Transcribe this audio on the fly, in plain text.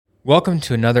Welcome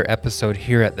to another episode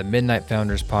here at the Midnight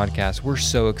Founders Podcast. We're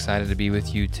so excited to be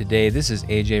with you today. This is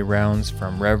AJ Rounds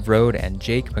from Rev Road and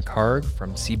Jake McHarg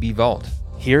from CB Vault.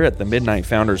 Here at the Midnight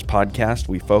Founders Podcast,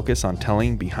 we focus on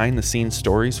telling behind-the-scenes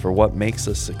stories for what makes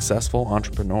a successful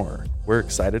entrepreneur. We're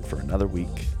excited for another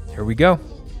week. Here we go.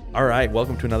 All right,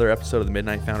 welcome to another episode of the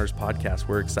Midnight Founders Podcast.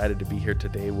 We're excited to be here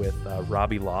today with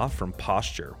Robbie from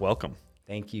Postur. Welcome.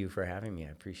 Thank you for having me. I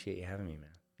appreciate you having me, man.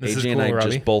 This is AJ cool, and I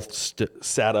Robbie. just both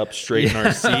sat up straight in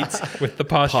our seats with the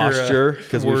posture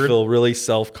because we feel really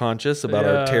self-conscious about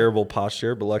our terrible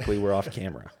posture, but luckily we're off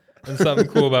camera. And something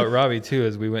cool about Robbie, too,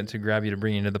 is we went to grab you to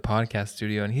bring you into the podcast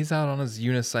studio, and he's out on his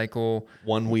unicycle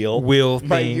One wheel thing.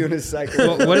 My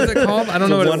unicycle. What is it called? I don't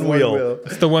know what one wheel.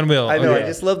 It's the one wheel. I know. Okay. I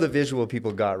just love the visual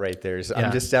people got right there. So Yeah.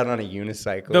 I'm just out on a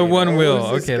unicycle. The one wheel.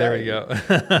 Who's this Okay, there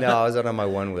guy? we go. No, I was out on my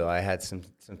one wheel. I had some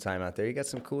time out there. You got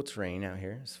some cool terrain out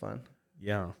here. It's fun.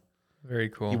 Yeah. Very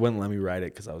cool. He wouldn't let me ride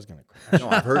it because I was going to crash. No,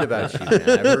 I've heard about you, man.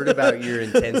 I've heard about your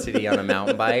intensity on a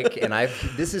mountain bike, and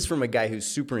this is from a guy who's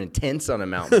super intense on a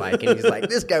mountain bike, and he's like,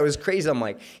 this guy was crazy. I'm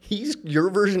like, he's your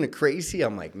version of crazy?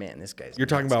 I'm like, man, this guy's You're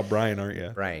talking nuts. about Brian, aren't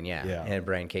you? Brian, yeah. Yeah. And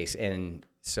Brian Case. And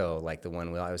so, like, the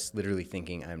one wheel, I was literally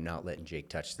thinking, I'm not letting Jake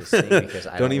touch this thing because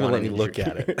I don't even want let him me look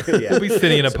at it. Yeah. We'll be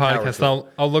sitting in a It's podcast, powerful.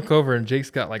 and I'll look over, and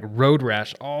Jake's got like road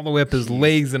rash all the way up his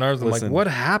legs and arms. I'm Listen. like, what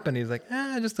happened? He's like,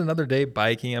 just another day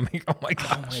biking. I'm like, oh my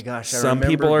gosh. Oh my gosh. Some I remember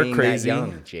people are being crazy. That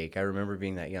young, Jake. I remember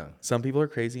being that young. Some people are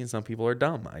crazy and some people are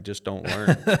dumb. I just don't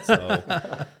learn.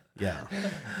 So, yeah.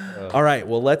 All right.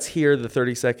 Well, let's hear the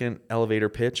 30-second elevator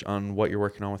pitch on what you're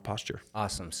working on with Postur.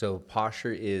 Awesome. So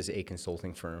Postur is a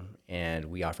consulting firm, and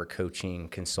we offer coaching,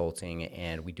 consulting,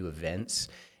 and we do events.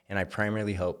 And I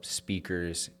primarily help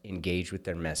speakers engage with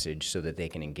their message so that they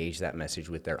can engage that message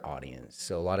with their audience.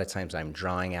 So a lot of times I'm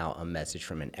drawing out a message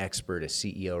from an expert, a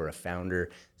CEO, or a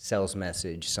founder, sales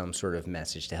message, some sort of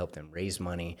message to help them raise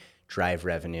money, drive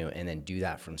revenue, and then do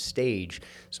that from stage.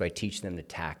 So I teach them the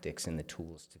tactics and the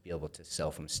tools to be able to sell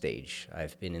from stage.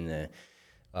 I've been in the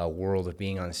world of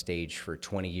being on stage for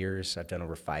 20 years. I've done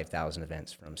over 5,000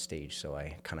 events from stage, so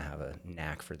I kind of have a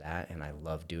knack for that, and I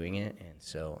love doing it. And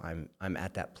so I'm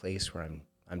at that place where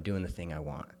I'm doing the thing I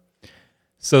want.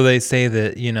 So they say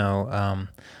that,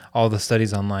 all the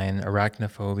studies online,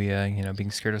 arachnophobia,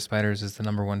 being scared of spiders is the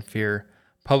number one fear.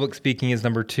 Public speaking is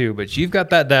number 2, but you've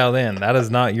got that dialed in. That is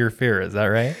not your fear. Is that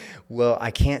right? Well, I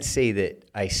can't say that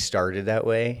I started that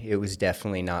way. It was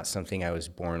definitely not something I was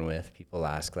born with. People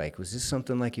ask, like, was this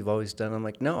something like you've always done? I'm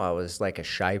like, no, I was like a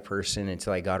shy person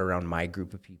until I got around my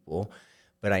group of people.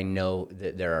 But I know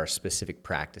that there are specific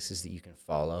practices that you can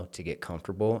follow to get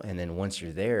comfortable. And then once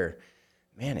you're there,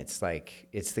 man, it's like,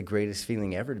 it's the greatest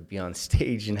feeling ever to be on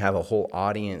stage and have a whole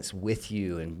audience with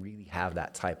you and really have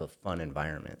that type of fun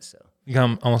environment. So. You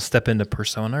can almost step into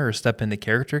persona or step into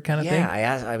character kind of thing?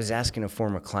 Yeah, I was asking a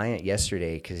former client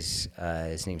yesterday because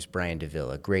his name's Brian DeVille,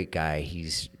 a great guy.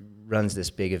 He's runs this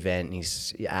big event, and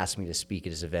he asked me to speak at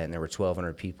his event, and there were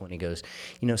 1,200 people, and he goes,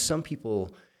 some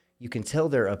people, you can tell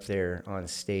they're up there on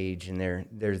stage, and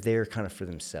they're there kind of for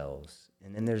themselves.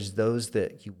 And then there's those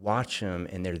that you watch them,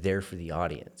 and they're there for the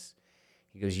audience.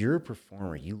 He goes, you're a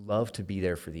performer. You love to be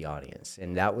there for the audience.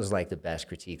 And that was like the best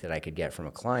critique that I could get from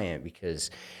a client,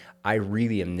 because I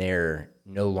really am there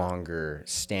no longer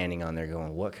standing on there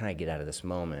going, what can I get out of this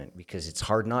moment? Because it's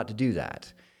hard not to do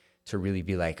that, to really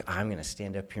be like, I'm going to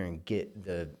stand up here and get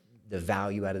the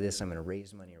value out of this. I'm going to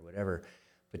raise money or whatever.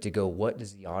 But to go, what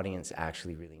does the audience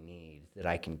actually really need that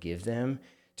I can give them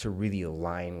to really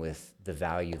align with the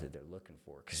value that they're looking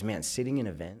for? Because, man, sitting in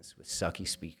events with sucky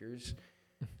speakers,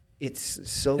 it's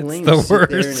so lame to sit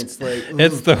there, and it's like,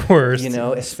 it's the worst.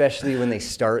 Especially when they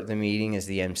start the meeting as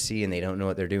the MC and they don't know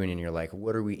what they're doing, and you're like,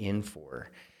 what are we in for?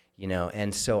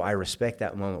 And so I respect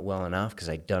that moment well enough because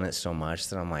I've done it so much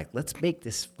that I'm like, let's make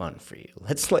this fun for you.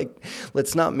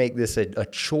 Let's not make this a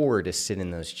chore to sit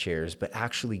in those chairs, but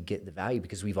actually get the value,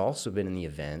 because we've also been in the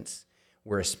events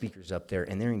where a speaker's up there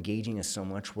and they're engaging us so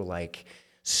much, we're like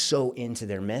so into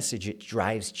their message, it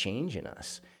drives change in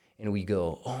us. And we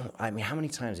go, how many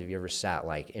times have you ever sat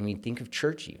think of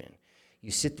church even. You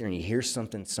sit there and you hear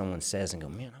something someone says and go,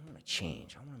 man, I want to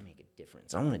change. I want to make a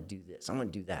difference. I want to do this. I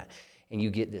want to do that. And you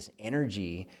get this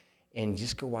energy, and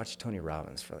just go watch Tony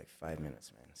Robbins for like 5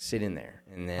 minutes, man. Sit in there.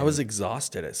 And then I was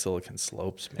exhausted at Silicon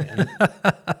Slopes, man.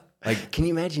 Can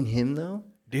you imagine him though?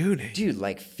 Dude,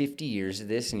 like 50 years of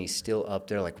this, and he's still up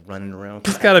there, like running around.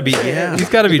 He's got to be, he's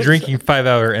got to be drinking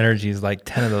 5-hour energies, like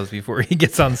 10 of those before he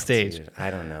gets on stage. Dude,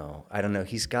 I don't know.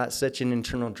 He's got such an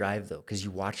internal drive though, because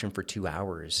you watch him for 2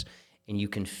 hours, and you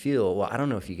can feel. Well, I don't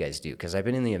know if you guys do, because I've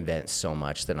been in the event so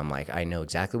much that I'm like, I know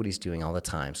exactly what he's doing all the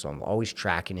time, so I'm always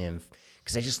tracking him,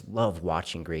 because I just love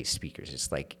watching great speakers.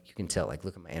 It's like, you can tell, like,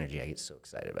 look at my energy. I get so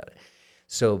excited about it.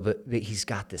 So, but he's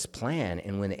got this plan,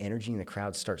 and when the energy in the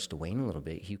crowd starts to wane a little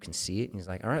bit, you can see it, and he's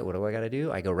like, all right, what do I got to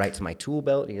do? I go right to my tool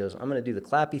belt. He goes, I'm going to do the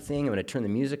clappy thing. I'm going to turn the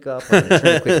music up. I'm going to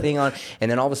turn the quick thing on. And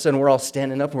then all of a sudden, we're all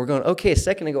standing up, and we're going, okay, a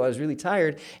second ago, I was really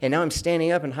tired, and now I'm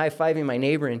standing up and high-fiving my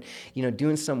neighbor and, you know,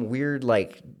 doing some weird,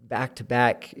 like,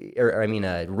 back-to-back,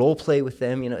 role play with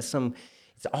them, you know, it's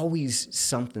always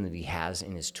something that he has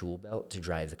in his tool belt to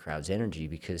drive the crowd's energy,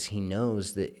 because he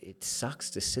knows that it sucks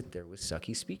to sit there with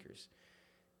sucky speakers.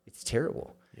 It's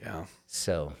terrible. Yeah.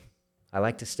 So I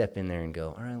like to step in there and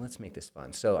go, all right, let's make this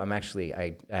fun. So I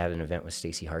had an event with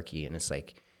Stacy Harkey, and it's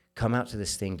like, come out to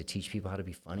this thing to teach people how to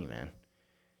be funny, man.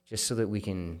 Just so that we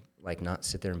can, like, not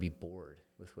sit there and be bored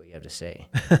with what you have to say.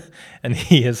 And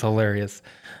he is hilarious.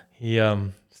 He,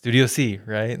 Studio C,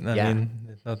 right? Yeah. I mean,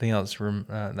 if nothing else.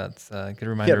 That's a good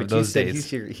reminder of those days.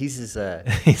 He's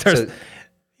his,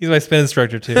 He's my spin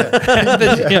instructor too at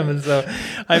the gym, and so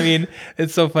I mean,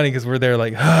 it's so funny because we're there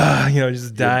like,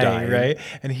 just dying, right?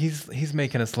 And he's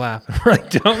making us laugh. And we're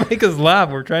like, don't make us laugh.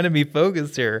 We're trying to be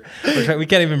focused here. We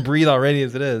can't even breathe already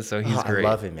as it is. So he's great. I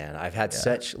love him, man. I've had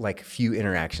such like few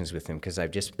interactions with him because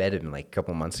I've just met him like a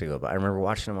couple months ago. But I remember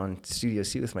watching him on Studio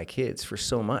C with my kids for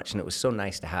so much, and it was so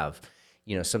nice to have,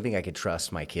 you know, something I could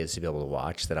trust my kids to be able to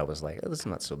watch, that I was like, oh, this is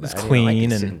not so bad. It's clean, I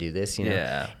can and sit and do this, you know.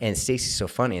 Yeah. And Stacy's so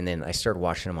funny. And then I started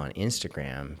watching him on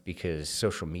Instagram because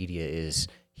social media is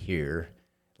here.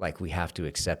 Like, we have to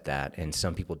accept that. And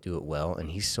some people do it well. And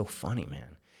he's so funny,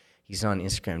 man. He's on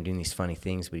Instagram doing these funny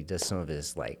things, but he does some of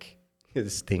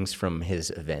his things from his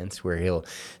events where he'll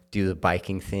do the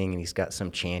biking thing, and he's got some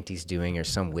chant he's doing or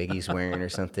some wig he's wearing or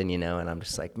something, you know, and I'm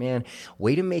just like, man,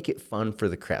 way to make it fun for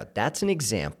the crowd. That's an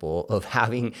example of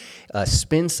having a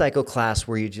spin cycle class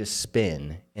where you just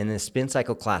spin, and then a spin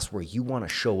cycle class where you want to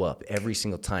show up every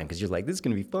single time because you're like, this is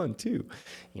going to be fun too.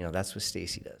 You know, that's what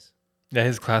Stacy does. Yeah,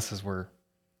 his classes were,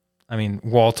 I mean,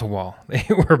 wall to wall. They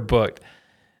were booked.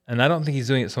 And I don't think he's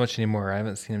doing it so much anymore. I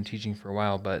haven't seen him teaching for a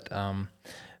while, but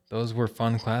those were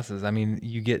fun classes. I mean,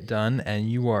 you get done and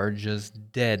you are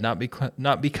just dead. Not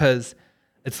because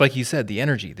it's like you said, the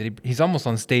energy that he's almost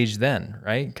on stage then,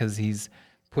 right? Because he's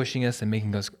pushing us and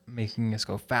making us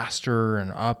go faster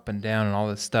and up and down and all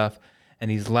this stuff. And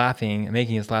he's laughing,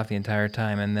 making us laugh the entire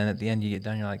time. And then at the end, you get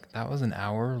done, you're like, that was an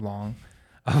hour long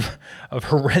of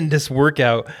horrendous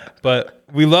workout, but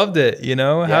we loved it. You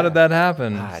know, Yeah. How did that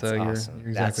happen? So awesome. You're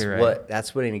exactly right.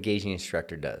 That's what an engaging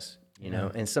instructor does. You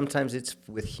know, and sometimes it's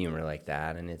with humor like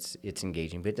that, and it's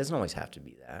engaging, but it doesn't always have to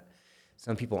be that.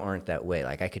 Some people aren't that way.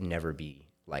 Like, I could never be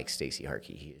like Stacy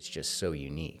Harkey. He is just so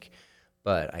unique.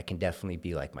 But I can definitely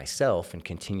be like myself and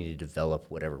continue to develop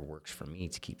whatever works for me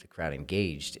to keep the crowd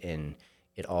engaged. And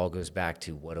it all goes back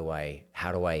to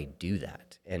how do I do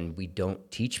that? And we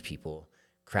don't teach people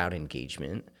crowd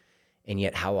engagement. And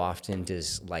yet, how often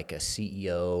does like a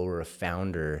CEO or a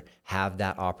founder have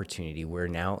that opportunity where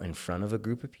now in front of a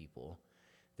group of people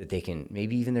that they can,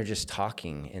 maybe even they're just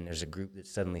talking and there's a group that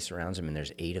suddenly surrounds them and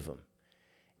there's 8 of them.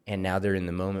 And now they're in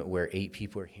the moment where 8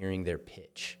 people are hearing their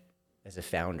pitch as a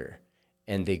founder.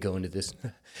 And they go into this,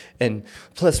 and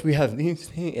plus we have these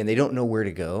things, and they don't know where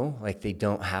to go. Like, they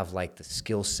don't have like the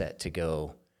skill set to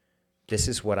go, this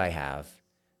is what I have,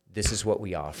 this is what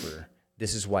we offer,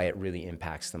 this is why it really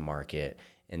impacts the market,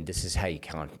 and this is how you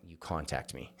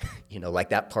contact me. You know, like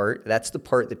that part, that's the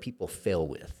part that people fail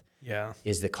with. Yeah.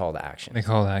 Is the call to action. The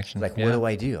call to action. Like, what do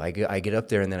I do? I get up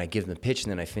there and then I give them the pitch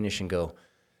and then I finish and go,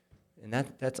 and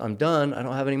that's I'm done. I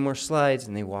don't have any more slides,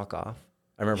 and they walk off.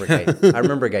 I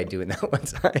remember a guy doing that one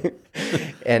time,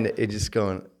 and it just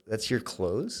going, that's your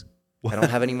close? I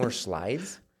don't have any more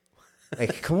slides?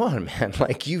 Like, come on, man.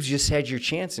 Like, you've just had your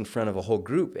chance in front of a whole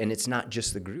group, and it's not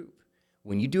just the group.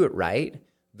 When you do it right,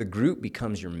 the group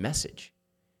becomes your message,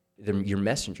 your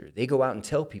messenger. They go out and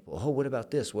tell people, oh, what about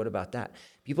this? What about that?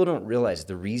 People don't realize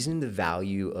the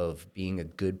value of being a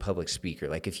good public speaker.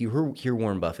 Like, if you hear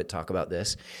Warren Buffett talk about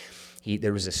this,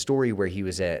 there was a story where he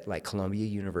was at like Columbia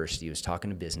University. He was talking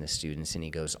to business students, and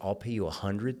he goes, I'll pay you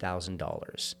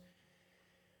 $100,000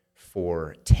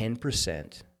 for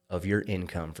 10% of your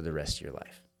income for the rest of your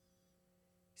life.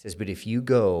 He says, but if you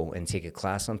go and take a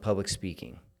class on public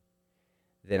speaking,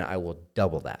 then I will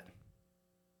double that.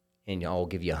 And I'll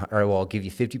give you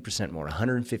 50% more,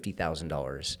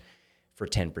 $150,000 for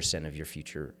 10% of your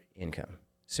future income.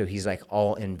 So he's like,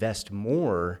 I'll invest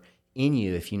more in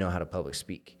you if you know how to public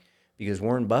speak. Because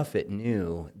Warren Buffett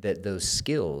knew that those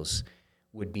skills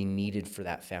would be needed for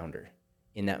that founder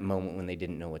in that moment when they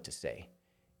didn't know what to say.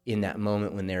 In that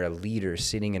moment when they're a leader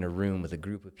sitting in a room with a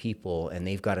group of people and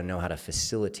they've got to know how to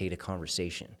facilitate a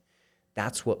conversation.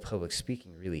 That's what public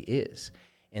speaking really is.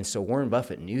 And so Warren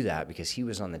Buffett knew that because he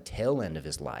was on the tail end of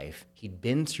his life. He'd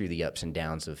been through the ups and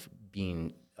downs of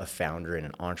being a founder and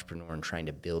an entrepreneur and trying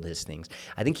to build his things.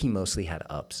 I think he mostly had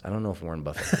ups. I don't know if Warren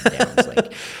Buffett had downs.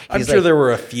 Like, I'm sure there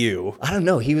were a few. I don't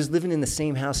know. He was living in the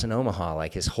same house in Omaha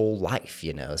like his whole life,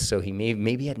 you know. So he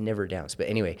maybe had never downs. But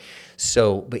anyway,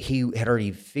 but he had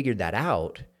already figured that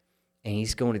out, and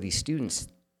he's going to these students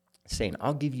saying,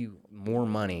 I'll give you more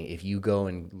money if you go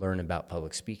and learn about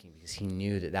public speaking, because he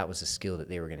knew that that was a skill that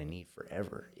they were going to need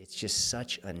forever. It's just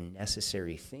such a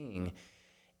necessary thing,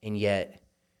 and yet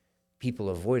people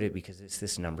avoid it because it's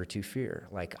this number 2 fear.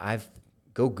 Like,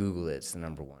 go Google it. It's the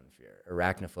number 1 fear.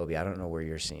 Arachnophobia. I don't know where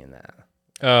you're seeing that.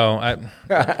 Oh,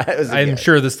 I'm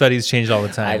sure the studies change all the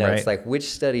time. I know. Right? It's like, which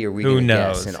study are we going to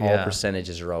guess? And Yeah. all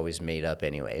percentages are always made up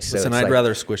anyway. So Listen, it's I'd like,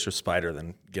 rather squish a spider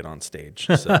than get on stage.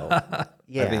 So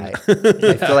yeah,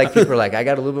 I feel like people are like, I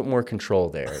got a little bit more control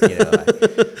there, you know.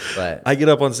 But I get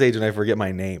up on stage and I forget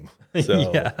my name.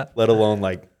 So Yeah. let alone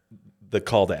like the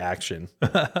call to action.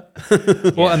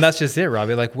 Well, and that's just it,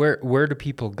 Robbie. Like, where do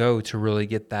people go to really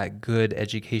get that good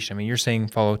education? I mean, you're saying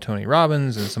follow Tony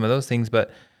Robbins and some of those things, but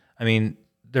I mean,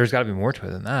 there's got to be more to it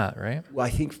than that, right? Well, I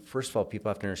think, first of all, people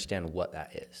have to understand what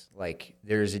that is. Like,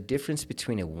 there's a difference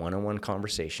between a one-on-one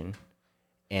conversation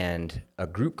and a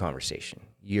group conversation.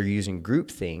 You're using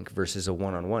groupthink versus a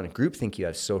one-on-one. Groupthink, you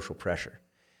have social pressure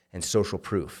and social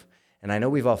proof. And I know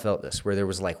we've all felt this, where there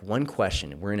was like one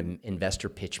question. We're in an investor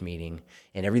pitch meeting,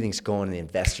 and everything's going, and the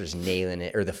investor's nailing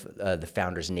it, or the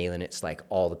founder's nailing it. It's like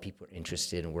all the people are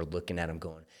interested, and we're looking at them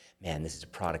going, man, this is a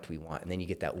product we want. And then you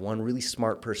get that one really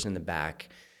smart person in the back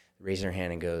raising their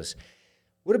hand and goes,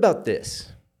 what about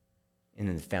this? And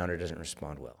then the founder doesn't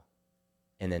respond well.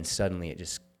 And then suddenly it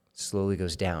just slowly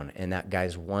goes down. And that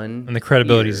guy's and the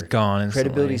credibility's gone instantly.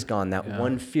 Credibility's gone. That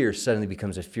one fear suddenly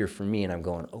becomes a fear for me. And I'm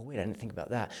going, oh, wait, I didn't think about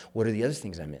that. What are the other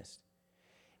things I missed?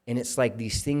 And it's like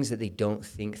these things that they don't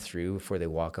think through before they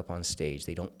walk up on stage.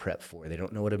 They don't prep for. They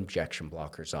don't know what objection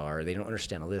blockers are. They don't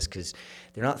understand all this because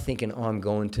they're not thinking, oh, I'm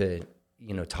going to,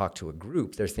 talk to a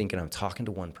group. They're thinking, I'm talking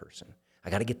to one person.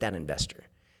 I got to get that investor.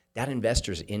 That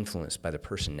investor is influenced by the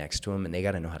person next to him, and they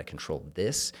got to know how to control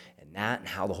this and that and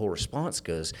how the whole response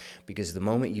goes, because the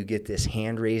moment you get this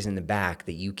hand raised in the back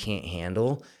that you can't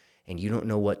handle and you don't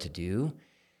know what to do,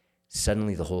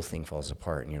 suddenly the whole thing falls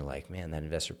apart, and you're like, man, that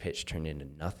investor pitch turned into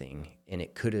nothing, and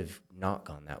it could have not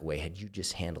gone that way had you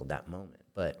just handled that moment.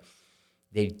 But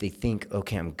they think,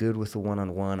 okay, I'm good with the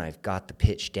one-on-one. I've got the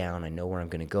pitch down. I know where I'm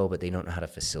going to go, but they don't know how to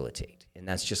facilitate. And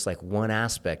that's just like one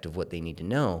aspect of what they need to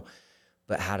know.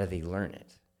 But how do they learn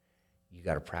it? You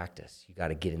got to practice. You got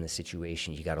to get in the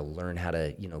situation. You got to learn how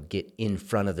to, get in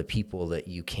front of the people that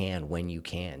you can when you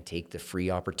can. Take the free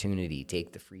opportunity,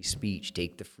 take the free speech,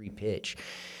 take the free pitch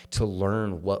to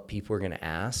learn what people are going to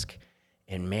ask.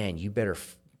 And man, you better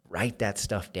write that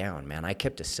stuff down, man. I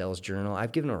kept a sales journal.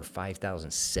 I've given over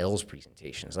 5,000 sales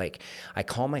presentations. Like, I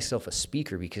call myself a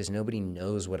speaker because nobody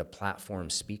knows what a platform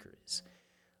speaker is.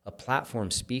 A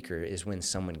platform speaker is when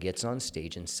someone gets on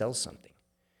stage and sells something.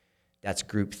 That's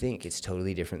groupthink. It's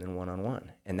totally different than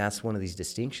one-on-one. And that's one of these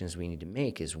distinctions we need to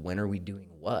make is, when are we doing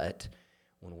what?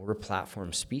 When we're a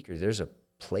platform speaker, there's a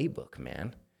playbook,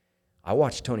 man. I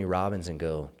watch Tony Robbins and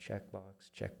go,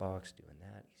 checkbox, doing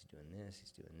that. He's doing this,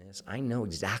 he's doing this. I know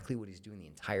exactly what he's doing the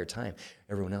entire time.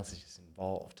 Everyone else is just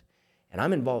involved. And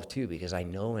I'm involved too, because I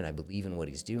know and I believe in what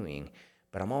he's doing,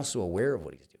 but I'm also aware of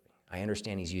what he's doing. I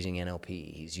understand he's using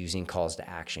NLP. He's using calls to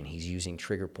action. He's using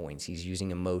trigger points. He's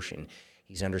using emotion.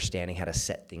 He's understanding how to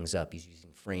set things up. He's using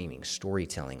framing,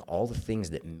 storytelling, all the things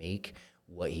that make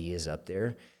what he is up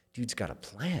there. Dude's got a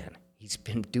plan. He's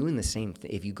been doing the same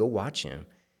thing. If you go watch him,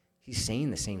 he's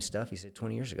saying the same stuff he said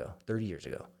 20 years ago, 30 years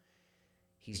ago.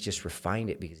 He's just refined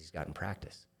it because he's gotten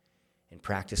practice. And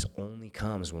practice only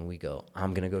comes when we go,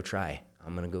 I'm going to go try.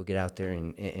 I'm going to go get out there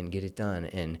and get it done.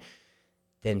 And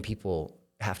then people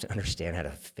have to understand how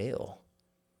to fail,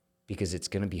 because it's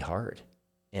going to be hard.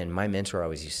 And my mentor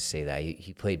always used to say that.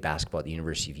 He played basketball at the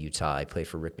University of Utah. I played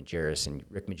for Rick Majerus, and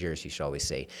Rick Majerus used to always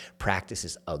say, practice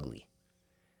is ugly.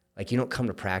 Like, you don't come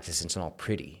to practice and it's all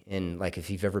pretty. And like, if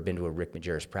you've ever been to a Rick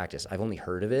Majerus practice, I've only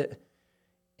heard of it,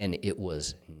 and it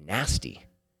was nasty.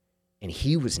 And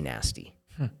he was nasty.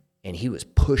 And he was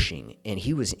pushing, and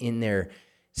he was in there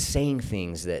saying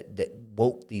things that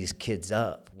woke these kids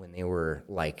up when they were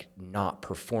like not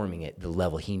performing at the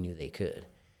level he knew they could.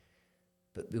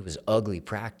 But it was ugly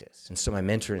practice. And so my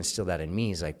mentor instilled that in me.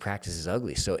 He's like, practice is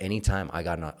ugly. So anytime I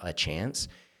got a chance,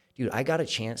 dude, I got a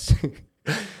chance.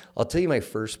 I'll tell you my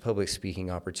first public speaking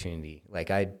opportunity.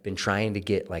 Like, I'd been trying to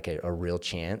get like a real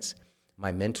chance.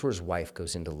 My mentor's wife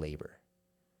goes into labor.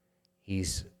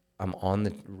 I'm on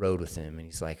the road with him, and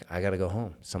he's like, I got to go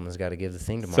home. Someone's got to give the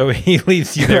thing So tomorrow. he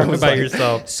leaves you there by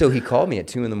yourself. So he called me at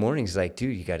 2 a.m. He's like,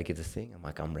 dude, you got to give the thing. I'm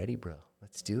like, I'm ready, bro.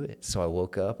 Let's do it. So I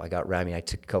woke up. I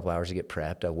took a couple hours to get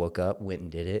prepped. I woke up, went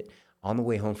and did it. On the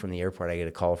way home from the airport, I get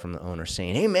a call from the owner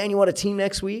saying, hey, man, you want a team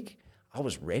next week? I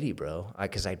was ready, bro,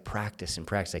 because I'd practiced and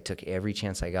practiced. I took every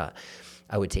chance I got.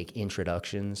 I would take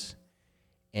introductions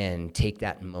and take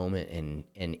that moment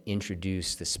and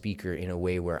introduce the speaker in a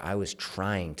way where I was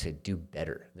trying to do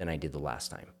better than I did the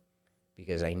last time,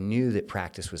 because I knew that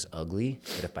practice was ugly,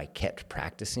 but if I kept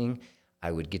practicing,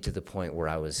 I would get to the point where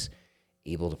I was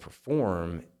able to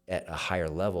perform at a higher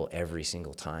level every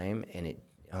single time. And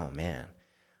oh man,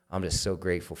 I'm just so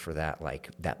grateful for that, like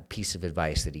that piece of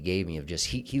advice that he gave me of just,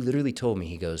 he literally told me,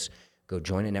 he goes, go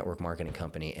join a network marketing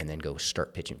company and then go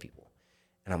start pitching people.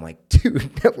 And I'm like,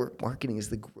 dude, network marketing is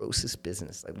the grossest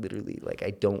business. I literally, like,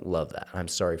 I don't love that. I'm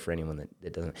sorry for anyone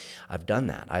that doesn't. I've done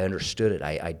that. I understood it.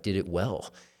 I did it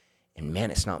well. And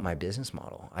man, it's not my business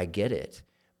model. I get it,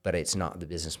 but it's not the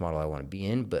business model I want to be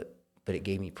in, but it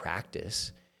gave me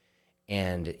practice.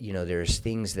 And, you know, there's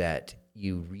things that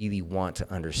you really want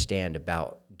to understand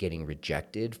about getting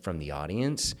rejected from the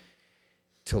audience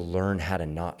to learn how to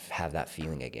not have that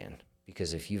feeling again.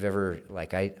 Because if you've ever,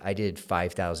 like, I did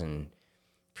 5,000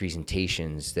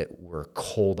 presentations that were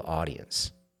cold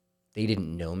audience. They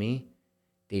didn't know me.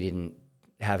 I didn't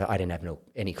have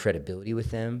any credibility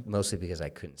with them, mostly because I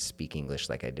couldn't speak English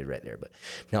like I did right there. But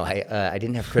no, I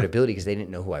didn't have credibility because they didn't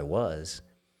know who I was.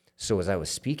 So as I was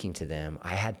speaking to them,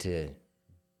 I had to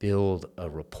build a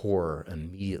rapport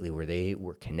immediately where they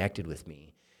were connected with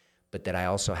me, but that I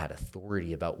also had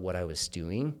authority about what I was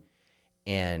doing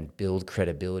and build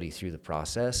credibility through the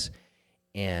process.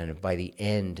 And by the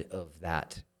end of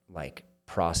that, like,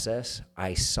 process,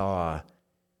 I saw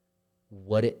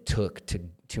what it took to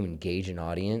engage an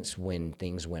audience when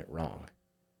things went wrong.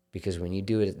 Because when you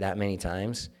do it that many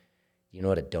times, you know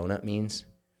what a donut means?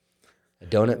 A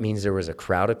donut means there was a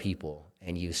crowd of people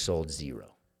and you sold 0.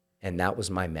 And that was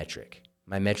my metric.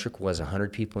 My metric was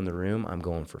 100 people in the room. I'm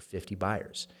going for 50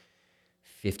 buyers.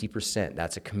 50%,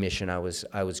 that's a commission I was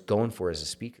going for as a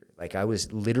speaker. Like, I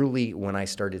was literally, when I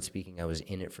started speaking, I was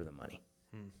in it for the money.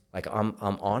 Like, I'm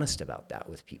honest about that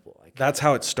with people. Like, That's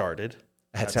how it started.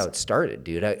 That's how it started,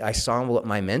 dude. I saw what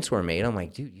my mentor made. I'm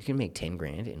like, dude, you can make 10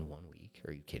 grand in 1 week.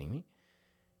 Are you kidding me?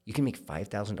 You can make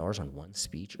 $5,000 on one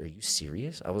speech. Are you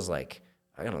serious? I was like,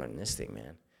 I gotta learn this thing,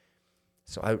 man.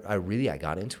 So I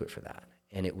got into it for that.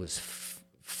 And it was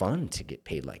fun to get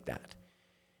paid like that.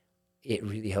 It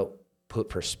really helped put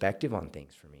perspective on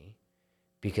things for me,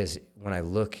 because when I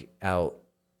look out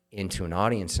into an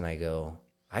audience and I go,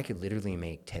 I could literally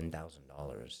make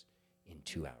 $10,000 in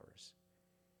 2 hours.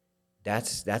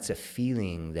 That's a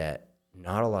feeling that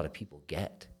not a lot of people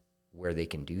get, where they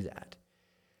can do that.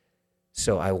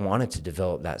 So I wanted to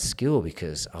develop that skill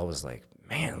because I was like,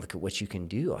 man, look at what you can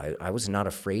do. I was not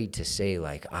afraid to say,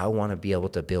 like, I want to be able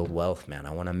to build wealth, man.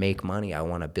 I want to make money. I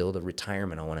want to build a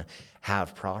retirement. I want to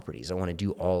have properties. I want to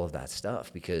do all of that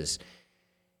stuff, because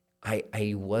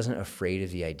I wasn't afraid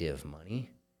of the idea of money.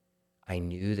 I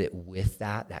knew that with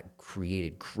that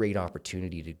created great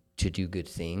opportunity to do good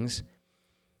things.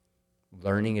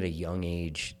 Learning at a young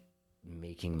age,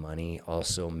 making money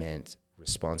also meant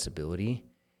responsibility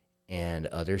and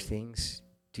other things.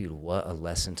 Dude, what a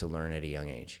lesson to learn at a young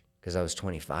age. Because I was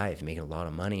 25, making a lot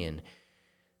of money, and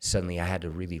suddenly I had to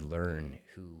really learn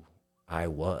who I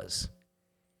was.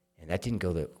 And that didn't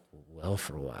go that well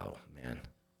for a while, man.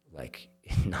 Like,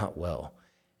 not well.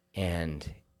 And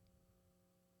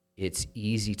it's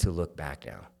easy to look back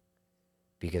now,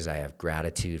 because I have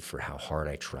gratitude for how hard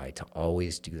I tried to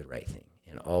always do the right thing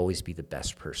and always be the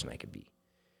best person I could be.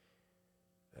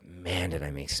 But man, did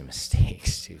I make some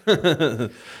mistakes,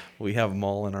 dude. We have them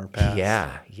all in our past.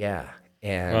 Yeah.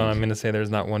 And Well, I'm going to say there's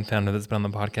not one founder that's been on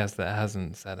the podcast that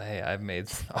hasn't said, hey, I've made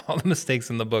all the mistakes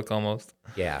in the book almost.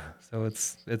 yeah. So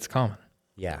it's common.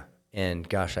 Yeah. And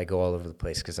gosh, I go all over the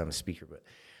place because I'm a speaker, but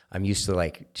I'm used to,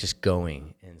 like, just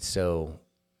going. And so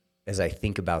as I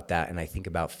think about that, and I think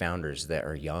about founders that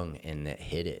are young and that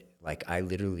hit it, like, I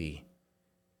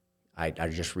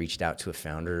just reached out to a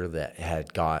founder that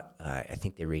had got, I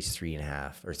think they raised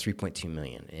 3.5 or 3.2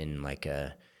 million in, like,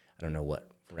 I don't know what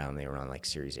round they were on, like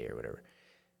Series A or whatever.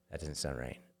 That doesn't sound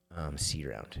right. Seed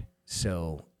round.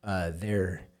 So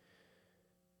when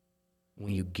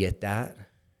you get that,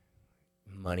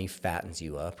 money fattens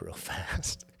you up real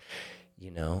fast,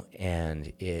 you know,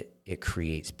 and it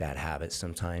creates bad habits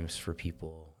sometimes for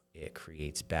people. It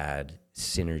creates bad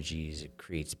synergies. It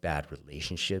creates bad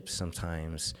relationships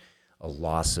sometimes, a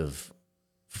loss of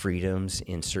freedoms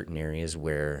in certain areas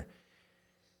where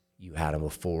you had them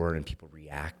before, and people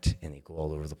react and they go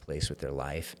all over the place with their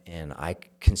life. And I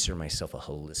consider myself a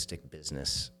holistic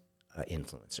business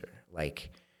influencer. Like,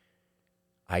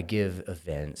 I give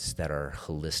events that are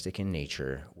holistic in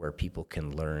nature, where people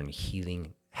can learn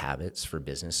healing habits for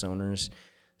business owners,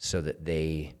 so that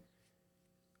they,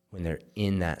 when they're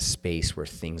in that space where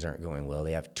things aren't going well,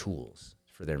 they have tools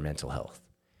for their mental health,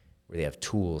 where they have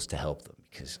tools to help them.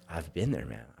 Because I've been there,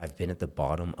 man. I've been at the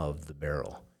bottom of the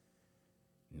barrel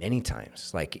many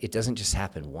times. Like, it doesn't just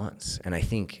happen once. And I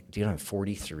think, dude, I'm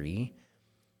 43.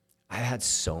 I've had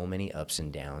so many ups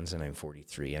and downs, and I'm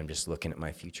 43. I'm just looking at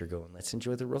my future going, let's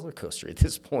enjoy the roller coaster at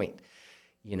this point.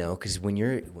 You know, because when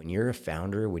you're a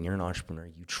founder, when you're an entrepreneur,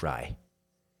 you try.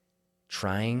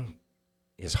 Trying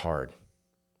is hard.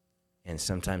 And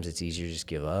sometimes it's easier to just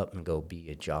give up and go be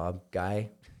a job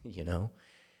guy, you know.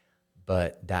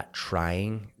 But that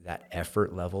trying, that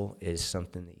effort level is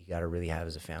something that you got to really have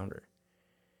as a founder.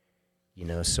 You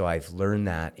know, so I've learned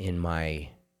that in my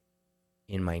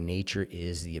nature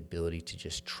is the ability to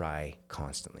just try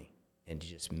constantly and to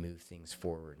just move things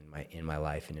forward in my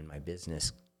life and in my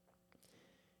business.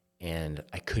 And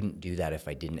I couldn't do that if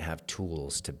I didn't have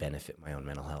tools to benefit my own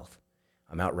mental health.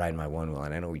 I'm out riding my one wheel,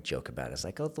 and I know we joke about it. It's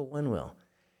like, oh, the one wheel.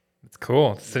 It's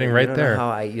cool. It's sitting right there.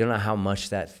 You don't know how much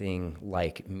that thing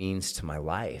like means to my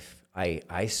life.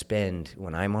 I spend,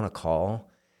 when I'm on a call,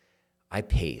 I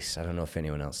pace. I don't know if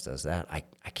anyone else does that.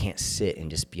 I can't sit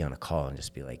and just be on a call and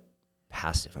just be like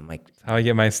passive. I'm like, that's how I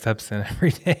get my steps in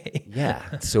every day.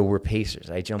 Yeah. So we're pacers.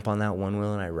 I jump on that one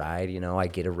wheel and I ride, you know, I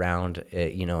get around,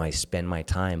 you know, I spend my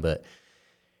time, but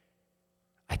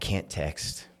I can't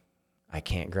text. I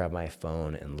can't grab my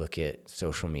phone and look at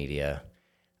social media.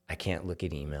 I can't look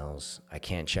at emails. I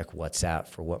can't check WhatsApp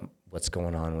for what's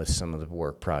going on with some of the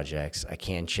work projects. I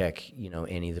can't check, you know,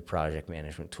 any of the project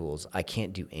management tools. I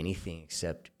can't do anything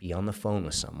except be on the phone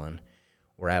with someone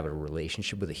or have a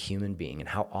relationship with a human being. And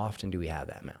how often do we have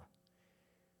that now?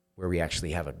 Where we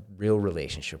actually have a real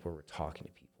relationship where we're talking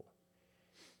to people,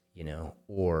 you know,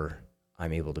 or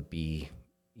I'm able to be,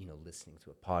 you know, listening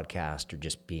to a podcast or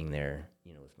just being there,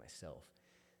 you know, with myself.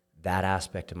 That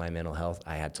aspect of my mental health,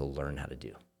 I had to learn how to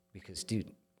do. Because, dude,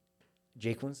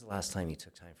 Jake, when's the last time you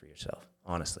took time for yourself?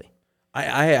 Honestly.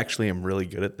 I actually am really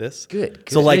good at this. Good.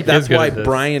 So, like, Jake that's is good why at this.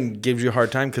 Brian gives you a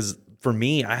hard time, because for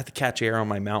me, I have to catch air on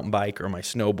my mountain bike or my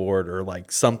snowboard or,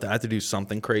 like, something. I have to do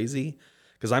something crazy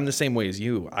because I'm the same way as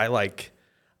you. I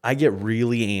get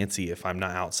really antsy if I'm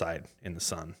not outside in the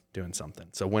sun doing something.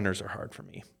 So, winters are hard for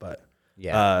me. But,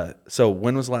 Yeah. So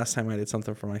when was the last time I did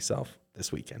something for myself?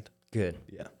 This weekend. Good.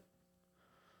 Yeah.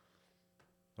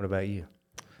 What about you?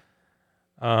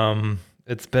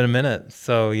 It's been a minute,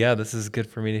 so yeah, this is good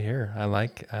for me to hear. I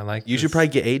like. You should probably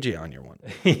get AJ on your one.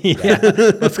 Yeah,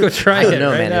 let's go try I it. don't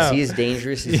know, right man. now. Is he as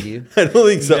dangerous as you? I don't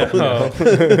think so. No,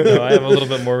 no, I am a little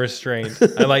bit more restrained.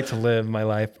 I like to live my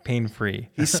life pain free.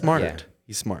 He's smart. Yeah.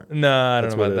 He's smart. No, I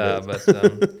That's don't know what about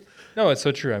that, but no, it's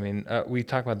so true. I mean, we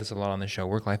talk about this a lot on the show,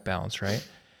 work-life balance, right?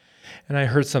 And I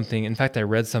heard something. In fact, I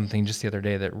read something just the other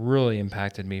day that really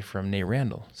impacted me from Nate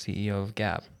Randall, CEO of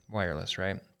Gap Wireless,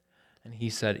 right? And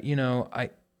he said, you know,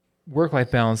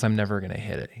 work-life balance, I'm never going to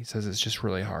hit it. He says it's just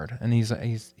really hard. And he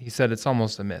said it's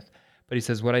almost a myth. But he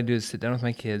says what I do is sit down with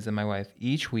my kids and my wife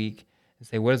each week and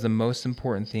say, what is the most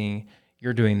important thing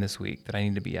you're doing this week that I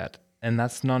need to be at? And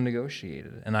that's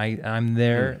non-negotiated. And I'm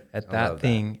there at that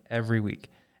thing every week.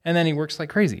 And then he works like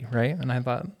crazy, right? And I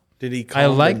thought, Did he call I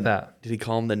them like that. Did he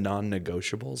call them the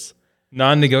non-negotiables?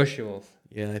 Non-negotiables.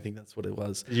 Yeah, I think that's what it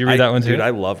was. Did you read that one too? Dude, I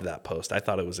loved that post. I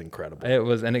thought it was incredible. It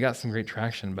was, and it got some great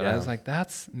traction. But I Yeah. was like,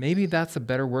 maybe that's a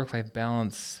better work-life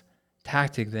balance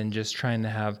tactic than just trying to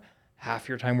have half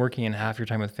your time working and half your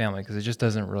time with family, because it just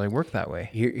doesn't really work that way.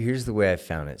 Here's the way I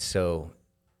found it. So,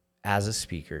 as a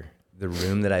speaker, the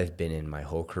room that I've been in my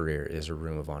whole career is a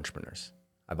room of entrepreneurs.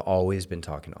 I've always been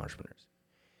talking to entrepreneurs.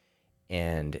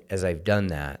 And as I've done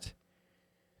that,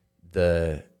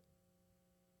 the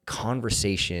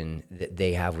conversation that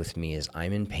they have with me is,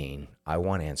 I'm in pain. I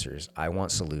want answers. I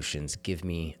want solutions. Give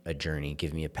me a journey.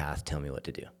 Give me a path. Tell me what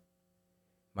to do.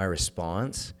 My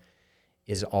response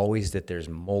is always that there's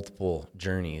multiple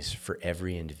journeys for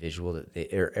every individual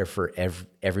or for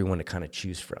everyone to kind of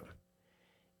choose from.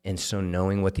 And so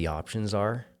knowing what the options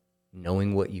are,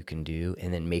 knowing what you can do,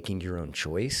 and then making your own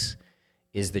choice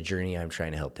is the journey I'm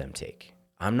trying to help them take.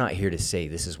 I'm not here to say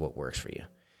this is what works for you,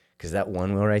 because that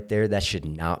one wheel right there, that should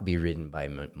not be ridden by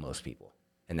most people.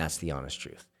 And that's the honest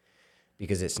truth,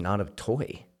 because it's not a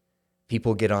toy.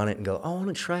 People get on it and go, oh, I want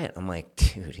to try it. I'm like,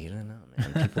 dude, you don't know,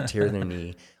 man. People tear their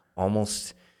knee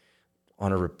almost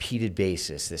on a repeated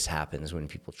basis, this happens when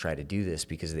people try to do this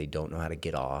because they don't know how to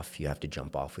get off. You have to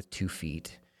jump off with 2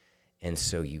 feet. And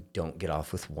so you don't get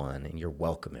off with one, and you're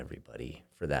welcome, everybody,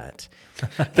 for that.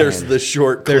 There's the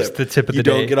short clip. There's the tip of the You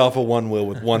day. don't get off of one wheel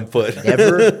with 1 foot.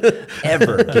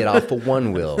 Ever get off of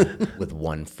one wheel with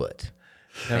 1 foot.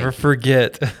 Never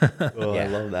forget. Oh, Yeah. I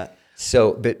love that.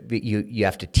 So, but you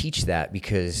have to teach that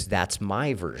because that's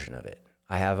my version of it.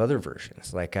 I have other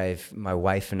versions. Like my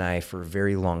wife and I, for a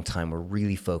very long time, were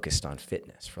really focused on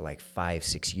fitness for like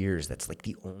 5-6 years. That's like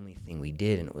the only thing we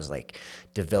did. And it was like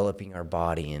developing our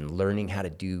body and learning how to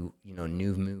do,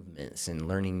 new movements and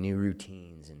learning new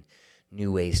routines and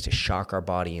new ways to shock our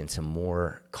body into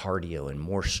more cardio and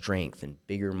more strength and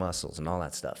bigger muscles and all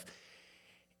that stuff.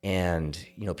 And,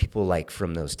 people like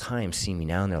from those times see me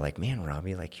now and they're like, man,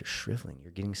 Robbie, like you're shriveling.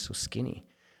 You're getting so skinny.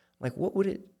 I'm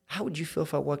like, how would you feel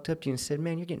if I walked up to you and said,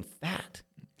 man, you're getting fat?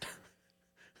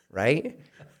 Right?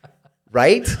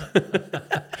 Right?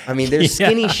 I mean, there's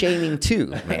skinny shaming too,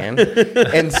 man.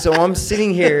 And so I'm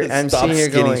sitting here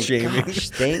going, shaming. gosh,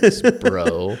 thanks,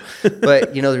 bro.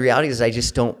 But, the reality is I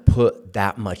just don't put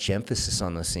that much emphasis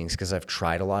on those things because I've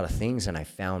tried a lot of things and I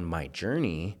found my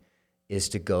journey is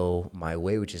to go my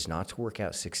way, which is not to work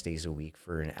out 6 days a week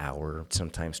for an hour,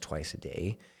 sometimes twice a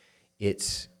day.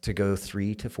 It's to go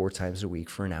 3 to 4 times a week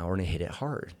for an hour and to hit it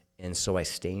hard. And so I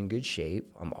stay in good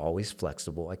shape. I'm always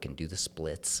flexible. I can do the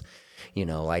splits.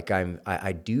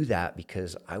 I do that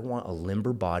because I want a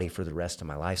limber body for the rest of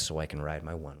my life so I can ride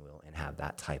my one wheel and have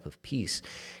that type of peace.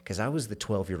 Because I was the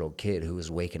 12-year-old kid who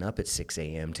was waking up at 6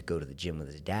 a.m. to go to the gym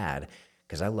with his dad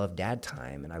because I loved dad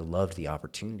time and I loved the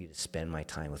opportunity to spend my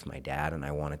time with my dad and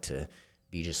I wanted to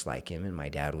be just like him, and my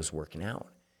dad was working out.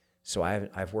 So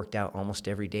I've worked out almost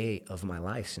every day of my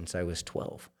life since I was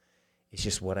 12. It's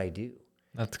just what I do.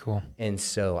 That's cool. And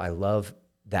so I love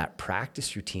that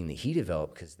practice routine that he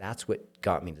developed because that's what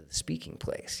got me to the speaking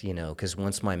place, because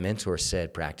once my mentor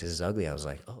said practice is ugly, I was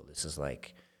like, oh, this is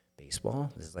like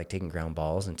baseball. This is like taking ground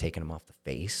balls and taking them off the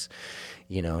face,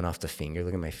 and off the finger.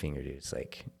 Look at my finger, dude. It's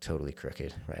like totally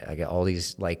crooked, right? I got all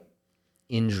these like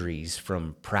injuries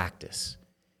from practice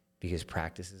because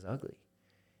practice is ugly.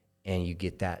 And you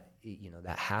get that,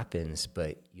 that happens,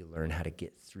 but you learn how to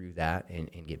get through that and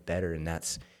get better. And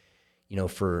that's,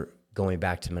 for going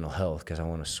back to mental health, because I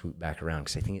want to swoop back around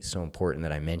because I think it's so important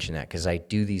that I mention that because I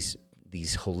do these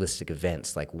holistic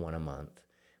events like one a month.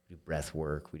 We do breath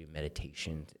work, we do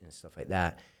meditation and stuff like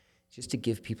that, just to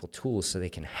give people tools so they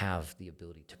can have the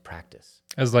ability to practice.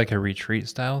 As like a retreat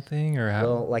style thing or how?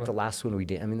 Well, like the last one we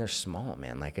did, I mean, they're small,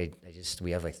 man. Like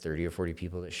we have like 30 or 40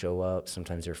 people that show up.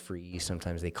 Sometimes they're free.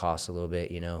 Sometimes they cost a little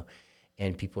bit,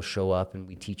 and people show up and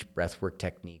we teach breathwork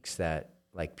techniques that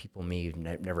like people may have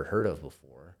never heard of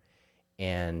before.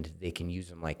 And they can use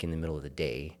them like in the middle of the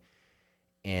day.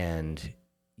 And,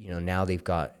 now they've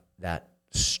got that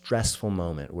stressful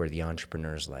moment where the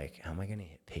entrepreneur's like, how am I going to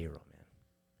hit payroll, man?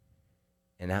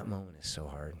 And that moment is so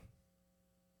hard.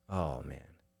 Oh, man.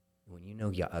 When you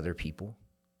got other people,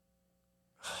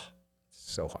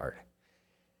 it's so hard.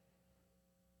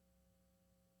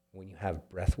 When you have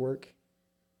breath work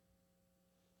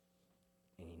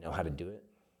and you know how to do it,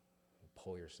 you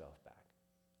pull yourself back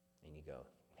and you go,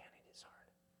 man, it is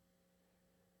hard.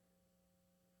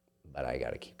 But I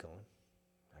got to keep going.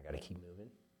 I got to keep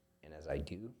moving. And as I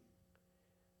do,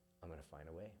 I'm going to find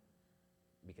a way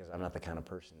because I'm not the kind of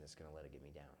person that's going to let it get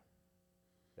me down.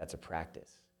 That's a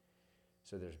practice.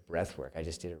 So there's breath work. I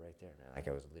just did it right there, man. Like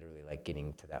I was literally like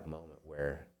getting to that moment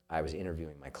where I was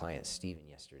interviewing my client, Steven,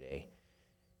 yesterday,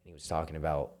 and he was talking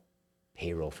about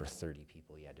payroll for 30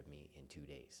 people he had to meet in 2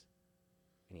 days.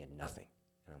 And he had nothing.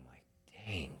 And I'm like,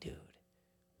 dang, dude,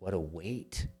 what a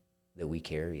weight that we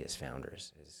carry as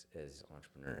founders, as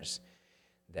entrepreneurs,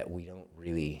 that we don't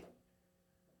really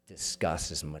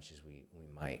discuss as much as we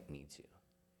might need to.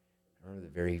 I remember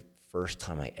the very first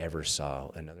time I ever saw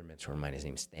another mentor of mine, his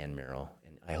name's Stan Merrill,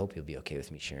 and I hope you'll be okay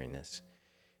with me sharing this.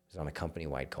 It was on a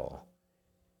company-wide call.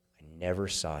 I never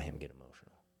saw him get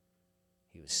emotional.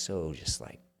 He was so just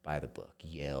like by the book,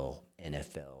 Yale,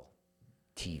 NFL,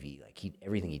 TV, like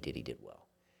everything he did well.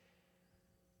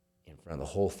 In front of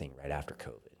the whole thing right after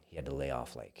COVID, he had to lay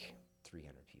off like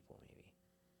 300 people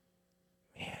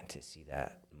maybe. Man, to see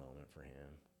that moment for him,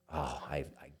 I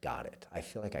got it. I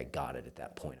feel like I got it at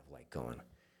that point of like going,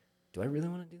 do I really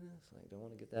want to do this? Like, do I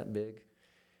want to get that big?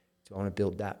 Do I want to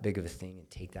build that big of a thing and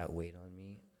take that weight on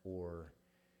me? Or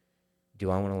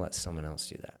do I want to let someone else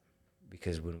do that?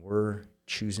 Because when we're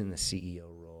choosing the CEO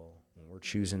role, when we're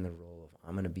choosing the role of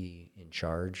I'm going to be in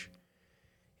charge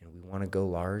and we want to go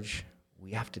large,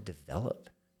 we have to develop.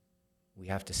 We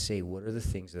have to say, what are the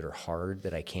things that are hard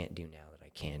that I can't do now that I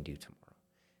can do tomorrow?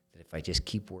 that if I just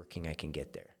keep working, I can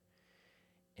get there.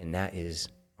 And that is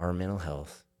our mental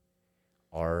health,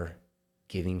 our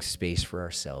giving space for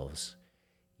ourselves,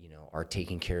 our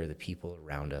taking care of the people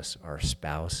around us, our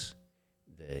spouse,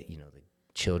 the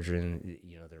children,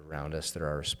 that are around us that are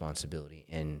our responsibility.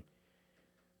 And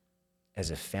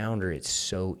as a founder, it's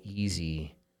so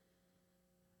easy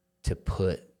to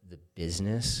put the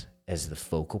business as the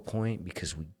focal point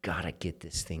because we got to get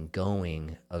this thing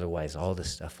going. Otherwise, all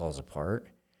this stuff falls apart.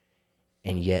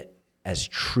 And yet, as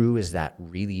true as that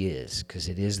really is, because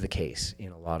it is the case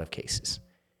in a lot of cases,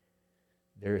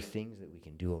 there are things that we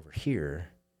can do over here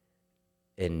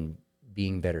and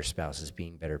being better spouses,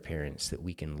 being better parents that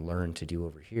we can learn to do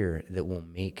over here that will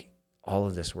make all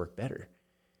of this work better.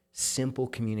 Simple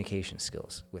communication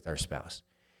skills with our spouse.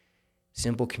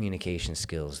 Simple communication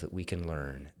skills that we can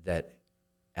learn that,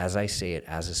 as I say it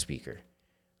as a speaker,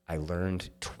 I learned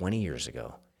 20 years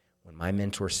ago when my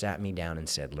mentor sat me down and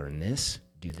said, learn this,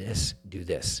 do this, do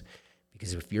this.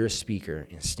 Because if you're a speaker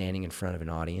and standing in front of an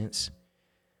audience,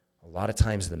 a lot of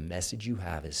times the message you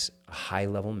have is a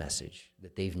high-level message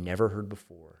that they've never heard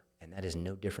before, and that is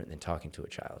no different than talking to a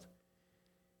child.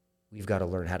 We've got to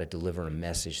learn how to deliver a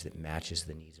message that matches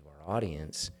the needs of our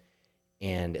audience,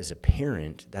 and as a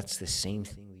parent, that's the same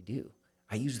thing we do.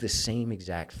 I use the same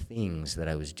exact things that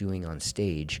I was doing on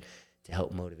stage to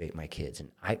help motivate my kids, and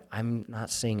I'm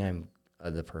not saying I'm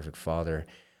the perfect father.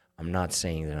 I'm not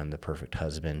saying that I'm the perfect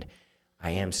husband. I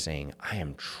am saying I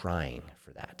am trying for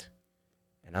that.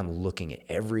 And I'm looking at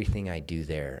everything I do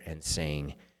there and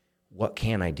saying, what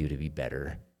can I do to be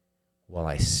better while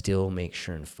I still make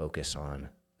sure and focus on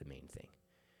the main thing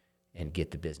and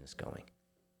get the business going?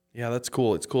 Yeah, that's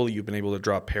cool. It's cool that you've been able to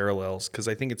draw parallels because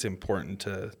I think it's important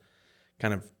to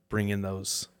kind of bring in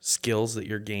those skills that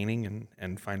you're gaining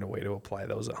and find a way to apply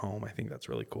those at home. I think that's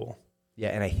really cool. Yeah,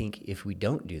 and I think if we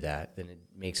don't do that, then it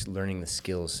makes learning the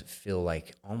skills feel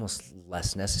like almost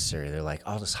less necessary. They're like,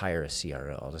 I'll just hire a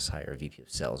CRO. I'll just hire a VP of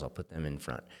sales. I'll put them in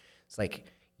front. It's like,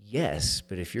 yes,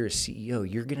 but if you're a CEO,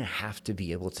 you're going to have to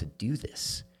be able to do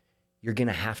this. You're going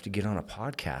to have to get on a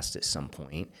podcast at some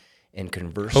point and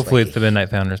converse. Hopefully it's the Midnight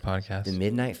Founders podcast. The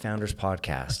Midnight Founders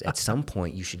podcast. At some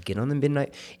point, you should get on the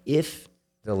Midnight. If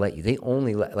they'll let you. They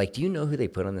only let, do you know who they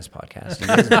put on this podcast? Do you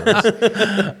guys know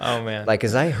this? Oh, man.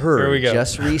 As I heard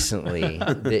just recently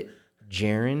that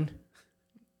Jaron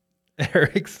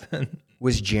Erickson.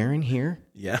 Was Jaron here?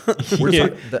 Yeah. We're you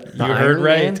talking, the you heard Iron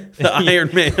right. Man? The Iron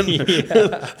Man.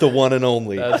 The one and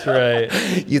only. That's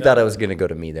right. You thought I was going to go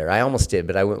to me there. I almost did,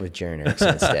 but I went with Jaron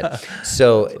Erickson instead.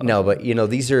 So, awesome. No, but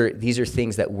these are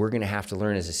things that we're going to have to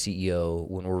learn as a CEO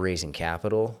when we're raising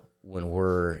capital, when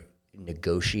we're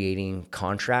negotiating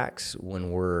contracts,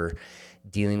 when we're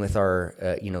dealing with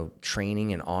our,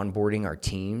 training and onboarding our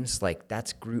teams. Like,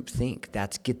 that's groupthink.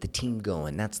 That's get the team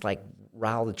going. That's like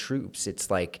rile the troops. It's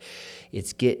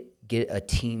get a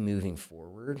team moving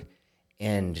forward.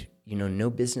 And, no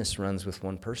business runs with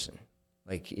one person.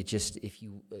 Like, it just, if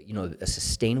you, a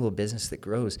sustainable business that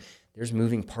grows, there's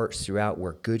moving parts throughout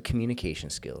where good communication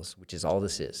skills, which is all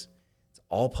this is. It's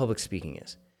all public speaking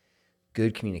is.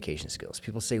 Good communication skills.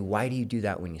 People say, why do you do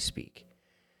that when you speak?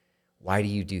 Why do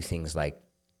you do things like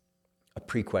a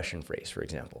pre-question phrase, for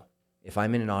example? If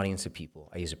I'm in an audience of people,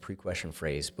 I use a pre-question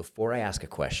phrase before I ask a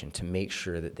question to make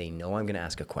sure that they know I'm going to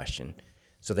ask a question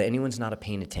so that anyone's not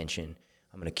paying attention.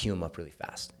 I'm going to cue them up really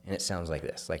fast. And it sounds like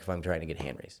this, like if I'm trying to get a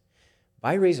hand raised.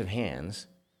 By raise of hands,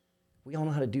 we all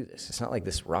know how to do this. It's not like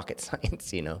this rocket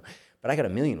science, but I got a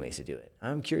million ways to do it.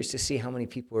 I'm curious to see how many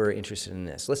people are interested in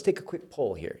this. Let's take a quick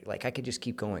poll here. Like, I could just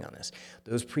keep going on this.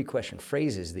 Those pre-question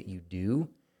phrases that you do,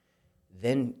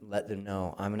 then let them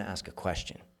know I'm going to ask a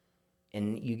question.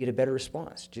 And you get a better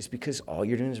response just because all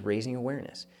you're doing is raising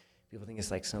awareness. People think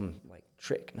it's like some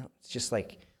trick. No, it's just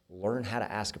like learn how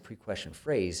to ask a pre-question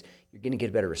phrase. You're going to get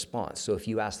a better response. So if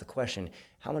you ask the question,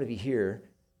 how many of you here,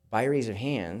 by raise of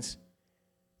hands,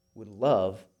 would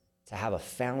love to have a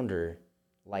founder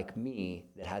like me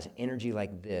that has energy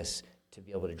like this to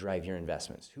be able to drive your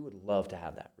investments? Who would love to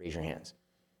have that? Raise your hands.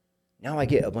 Now I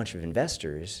get a bunch of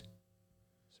investors.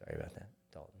 Sorry about that,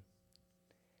 Dalton.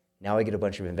 Now I get a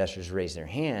bunch of investors raise their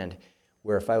hand,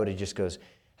 where if I would have just goes,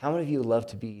 how many of you would love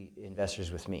to be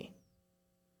investors with me?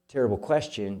 Terrible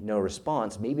question, no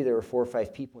response. Maybe there were 4 or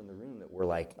 5 people in the room that were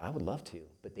like, I would love to,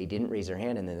 but they didn't raise their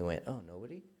hand, and then they went, oh,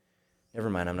 nobody? Never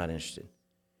mind, I'm not interested.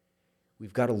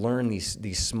 We've got to learn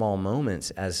these small moments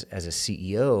as a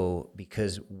CEO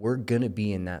because we're going to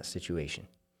be in that situation.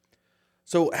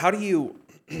 So how do you,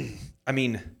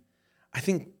 I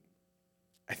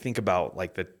think about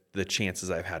like the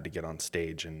chances I've had to get on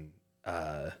stage and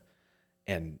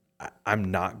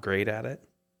I'm not great at it.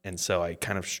 And so I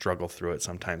kind of struggle through it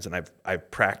sometimes. And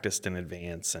I've practiced in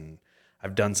advance, and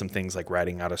I've done some things like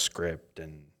writing out a script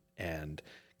and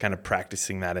kind of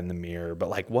practicing that in the mirror. But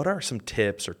like, what are some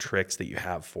tips or tricks that you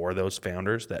have for those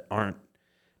founders that aren't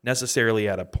necessarily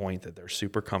at a point that they're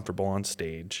super comfortable on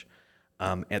stage,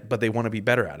 but they want to be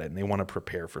better at it and they want to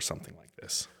prepare for something like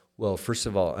this? Well, first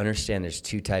of all, understand there's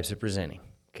two types of presenting,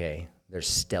 okay? There's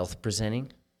stealth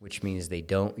presenting, which means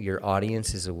your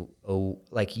audience is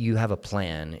like you have a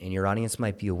plan and your audience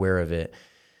might be aware of it,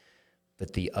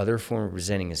 but the other form of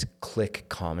presenting is click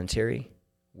commentary,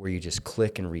 where you just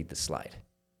click and read the slide.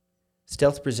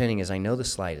 Stealth presenting is, I know the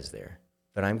slide is there,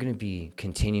 but I'm going to be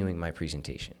continuing my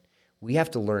presentation. We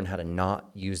have to learn how to not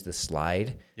use the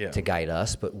slide to guide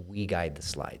us, but we guide the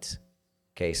slides.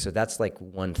 Okay, so that's like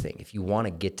one thing. If you want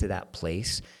to get to that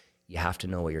place, you have to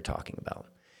know what you're talking about.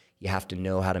 You have to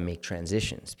know how to make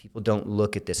transitions. People don't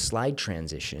look at this slide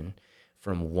transition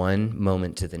from one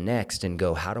moment to the next and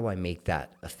go, how do I make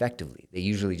that effectively? They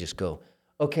usually just go,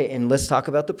 okay, and let's talk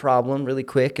about the problem really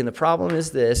quick. And the problem is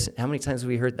this. How many times have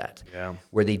we heard that? Yeah.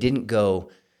 Where they didn't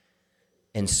go,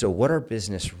 and so what our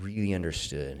business really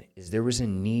understood is there was a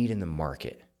need in the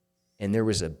market, and there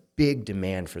was a big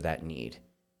demand for that need.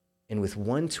 And with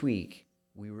one tweak,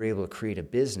 we were able to create a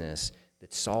business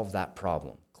that solved that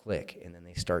problem. Click, and then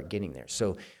they start getting there.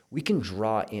 So we can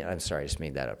draw in. I'm sorry, I just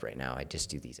made that up right now. I just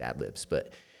do these ad libs.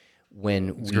 But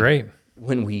when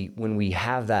we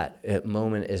have that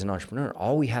moment as an entrepreneur,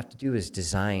 all we have to do is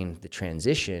design the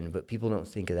transition, but people don't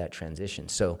think of that transition.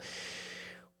 So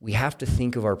we have to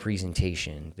think of our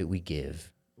presentation that we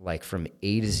give like from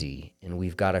A to Z, and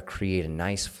we've got to create a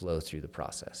nice flow through the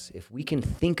process. If we can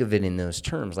think of it in those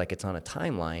terms, like it's on a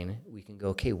timeline, we can go,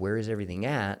 okay, where is everything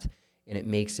at? And it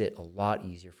makes it a lot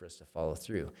easier for us to follow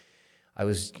through. I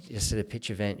was just at a pitch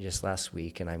event just last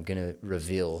week, and I'm going to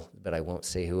reveal, but I won't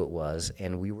say who it was,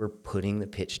 and we were putting the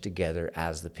pitch together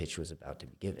as the pitch was about to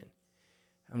be given.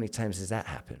 How many times has that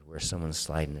happened where someone's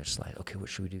sliding their slide? Okay, what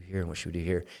should we do here and what should we do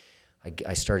here?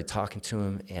 I started talking to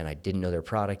him, and I didn't know their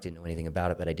product, didn't know anything about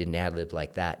it, but I did an ad lib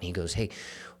like that. And he goes, hey,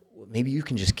 maybe you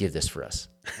can just give this for us.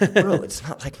 Bro, it's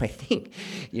not like my thing.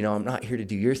 You know, I'm not here to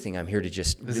do your thing. I'm here to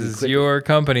just This is your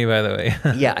company, by the way.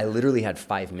 Yeah, I literally had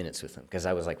 5 minutes with him because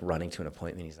I was like running to an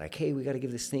appointment. He's like, hey, we got to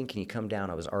give this thing. Can you come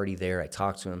down? I was already there. I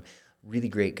talked to him. Really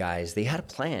great guys. They had a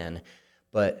plan,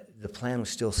 but the plan was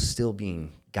still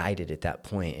being guided at that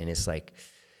point. And it's like,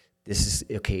 this is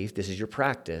okay. If this is your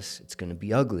practice, it's going to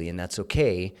be ugly, and that's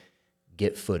okay.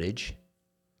 Get footage,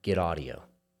 get audio.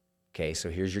 Okay,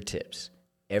 so here's your tips.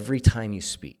 Every time you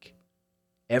speak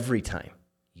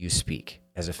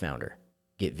as a founder,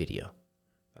 get video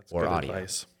or audio.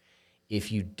 Advice.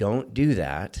 If you don't do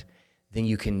that, then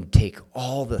you can take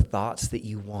all the thoughts that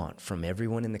you want from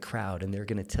everyone in the crowd, and they're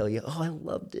going to tell you, oh, I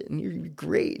loved it, and you're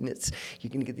great, and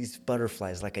you're going to get these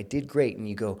butterflies, like I did great, and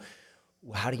you go,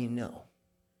 well, how do you know?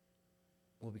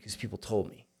 Well, because people told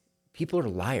me. People are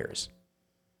liars.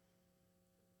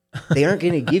 They aren't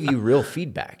going to give you real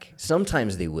feedback.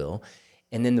 Sometimes they will.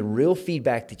 And then the real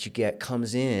feedback that you get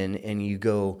comes in and you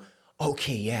go,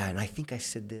 okay, yeah, and I think I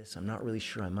said this. I'm not really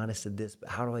sure. I might have said this, but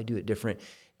how do I do it different?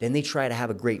 Then they try to have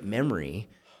a great memory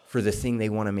for the thing they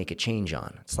want to make a change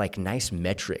on. It's like nice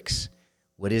metrics.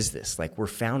 What is this? Like, we're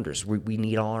founders. We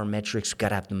need all our metrics. We've got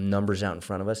to have the numbers out in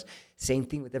front of us. Same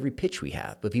thing with every pitch we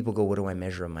have. But people go, what do I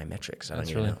measure on my metrics? I don't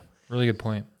even know. Really good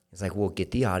point. It's like, well,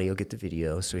 get the audio, get the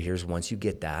video. So here's, once you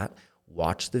get that,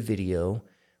 watch the video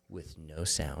with no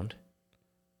sound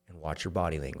and watch your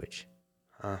body language.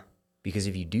 Because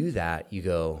if you do that, you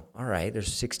go, all right, there's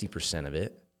 60% of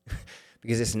it.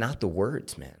 Because it's not the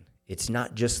words, man. It's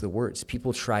not just the words.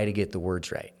 People try to get the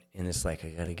words right. And it's like, I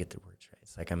got to get the words right.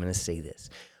 It's like, I'm going to say this.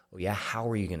 Oh, yeah, how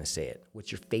are you going to say it?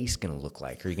 What's your face going to look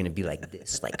like? Are you going to be like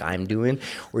this, like I'm doing?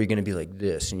 Or are you going to be like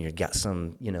this, and you've got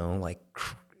some, you know,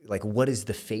 like what is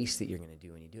the face that you're going to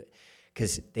do when you do it?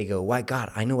 Because they go, why,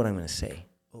 God, I know what I'm going to say.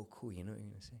 Oh, cool, you know what you're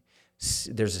going to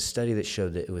say? There's a study that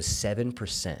showed that it was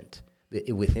 7%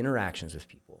 with interactions with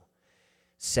people.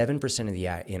 7% of the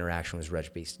interaction was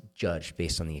judged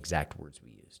based on the exact words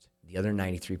we used. The other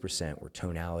 93% were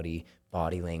tonality,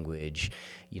 body language,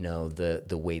 you know,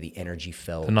 the way the energy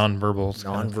felt. The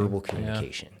nonverbal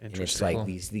communication. Yeah. And it's like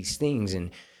these things.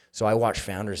 And so I watch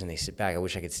founders and they sit back. I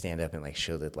wish I could stand up and like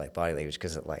show that like body language,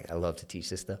 because like I love to teach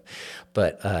this stuff.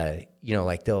 But you know,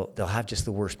 like they'll have just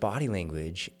the worst body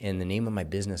language, and the name of my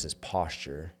business is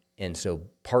Postur. And so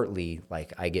partly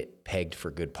like I get pegged for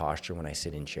good posture when I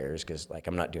sit in chairs, because like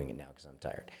I'm not doing it now because I'm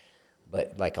tired.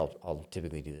 But like I'll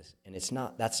typically do this. And that's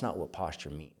not what posture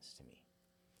means to me.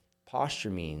 Posture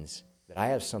means that I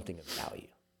have something of value.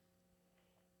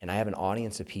 And I have an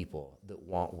audience of people that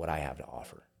want what I have to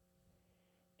offer.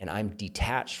 And I'm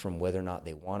detached from whether or not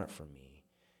they want it from me,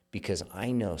 because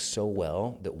I know so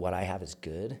well that what I have is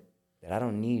good that I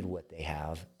don't need what they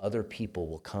have. Other people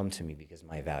will come to me because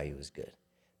my value is good.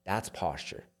 That's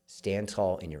posture. Stand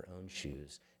tall in your own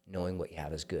shoes, knowing what you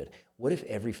have is good. What if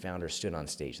every founder stood on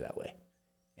stage that way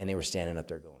and they were standing up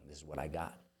there going, this is what I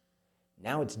got?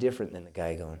 Now it's different than the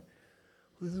guy going,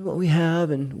 this is what we have,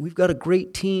 and we've got a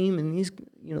great team, and these,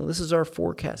 this is our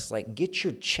forecast. Like, get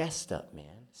your chest up, man.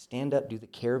 Stand up, do the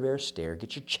Care Bear stare,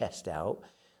 get your chest out.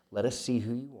 Let us see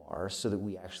who you are so that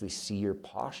we actually see your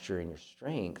posture and your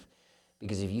strength.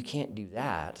 Because if you can't do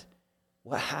that,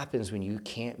 what happens when you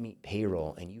can't meet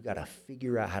payroll and you got to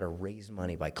figure out how to raise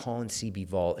money by calling CB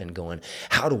Vault and going,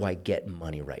 how do I get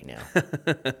money right now?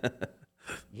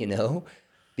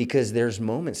 Because there's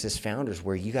moments as founders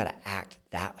where you got to act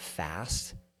that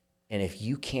fast. And if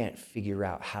you can't figure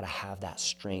out how to have that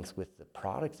strength with the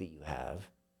product that you have,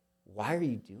 why are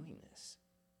you doing this?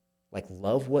 Like,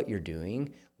 love what you're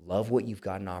doing, love what you've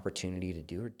got an opportunity to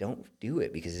do, or don't do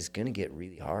it, because it's going to get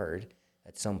really hard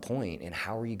at some point. And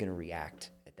how are you going to react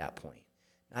at that point?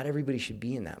 Not everybody should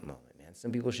be in that moment, man.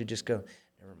 Some people should just go,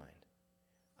 never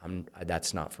mind.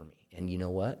 That's not for me. And you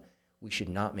know what? We should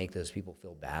not make those people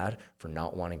feel bad for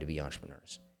not wanting to be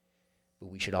entrepreneurs.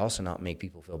 But we should also not make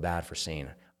people feel bad for saying,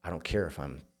 I don't care if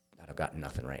I've got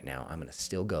nothing right now. I'm going to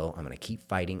still go. I'm going to keep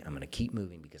fighting. I'm going to keep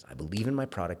moving because I believe in my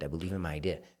product. I believe in my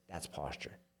idea. That's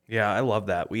posture. Yeah, I love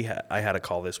that. I had a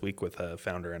call this week with a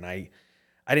founder, and I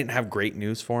didn't have great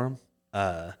news for him,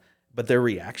 but their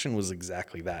reaction was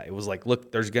exactly that. It was like,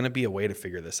 look, there's going to be a way to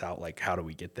figure this out. Like, how do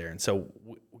we get there? And so,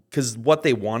 because what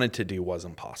they wanted to do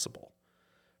wasn't possible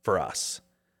for us,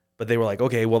 but they were like,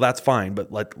 okay, well, that's fine,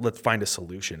 but let's find a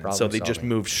solution. And so they just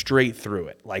moved straight through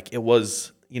it. Like, it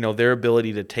was, their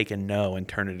ability to take a no and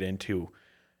turn it into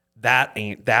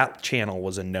that channel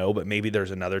was a no, but maybe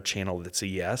there's another channel that's a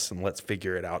yes, and let's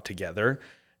figure it out together.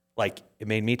 Like, it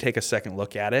made me take a second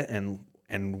look at it,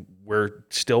 and we're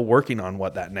still working on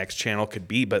what that next channel could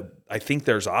be. But I think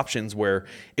there's options where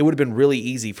it would have been really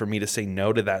easy for me to say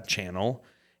no to that channel,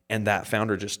 and that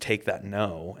founder just take that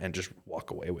no and just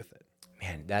walk away with it.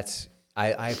 Man,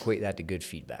 I equate that to good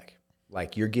feedback.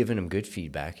 Like, you're giving them good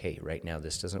feedback. Hey, right now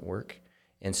this doesn't work.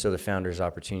 And so the founder's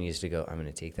opportunity is to go, I'm going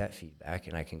to take that feedback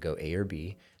and I can go A or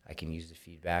B. I can use the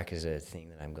feedback as a thing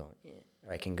that I'm going,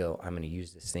 or I can go, I'm going to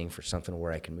use this thing for something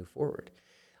where I can move forward.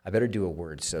 I better do a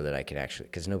word so that I can actually,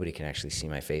 because nobody can actually see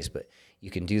my face, but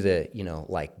you can do the,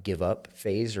 like, give up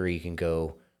phase, or you can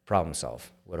go problem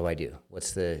solve. What do I do?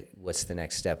 What's the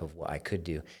next step of what I could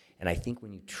do? And I think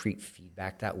when you treat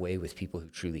feedback that way with people who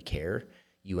truly care,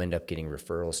 you end up getting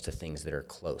referrals to things that are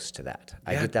close to that.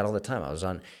 Yeah. I get that all the time.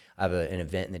 I have an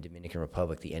event in the Dominican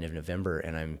Republic the end of November,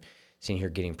 and I'm sitting here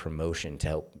getting promotion to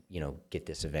help, get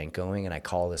this event going. And I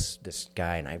call this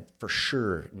guy, and I for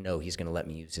sure know he's going to let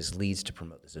me use his leads to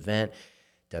promote this event.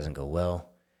 Doesn't go well.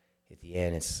 At the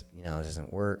end, it's, it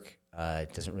doesn't work.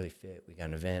 It doesn't really fit. We got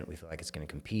an event. We feel like it's going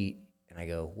to compete. And I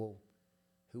go, well,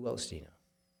 who else do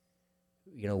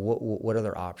you know? What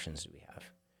other options do we have?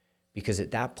 Because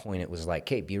at that point, it was like,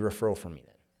 hey, be a referral for me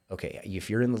then. Okay, if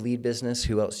you're in the lead business,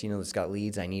 who else that's got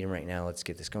leads? I need them right now. Let's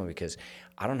get this going, because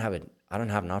I don't have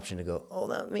an option to go, oh,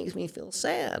 that makes me feel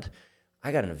sad.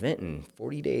 I got an event in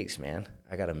 40 days, man.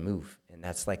 I got to move. And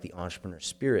that's like the entrepreneur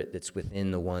spirit that's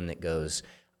within the one that goes,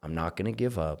 I'm not going to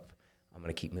give up. I'm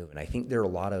going to keep moving. I think there are a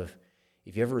lot of,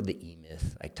 if you ever heard the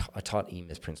E-Myth, I taught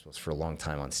E-Myth principles for a long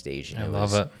time on stage. And I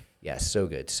love it. Yeah, so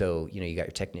good. So, you got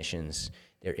your technicians,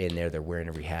 they're in there, they're wearing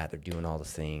every hat, they're doing all the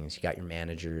things. You got your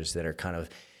managers that are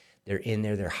they're in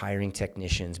there, they're hiring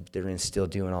technicians, but they're still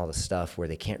doing all the stuff where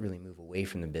they can't really move away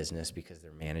from the business because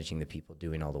they're managing the people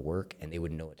doing all the work, and they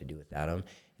wouldn't know what to do without them.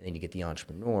 And then you get the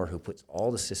entrepreneur who puts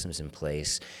all the systems in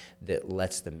place that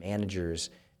lets the managers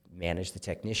manage the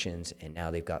technicians, and now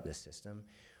they've got this system.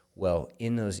 Well,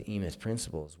 in those E-Myth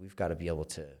principles, we've got to be able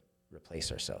to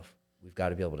replace ourselves. We've got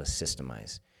to be able to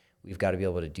systemize. We've got to be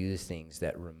able to do the things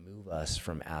that remove us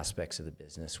from aspects of the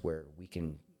business where we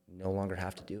can no longer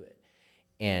have to do it.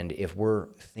 And if we're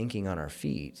thinking on our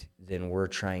feet, then we're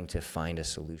trying to find a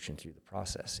solution through the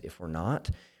process. If we're not,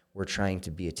 we're trying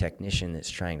to be a technician that's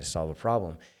trying to solve a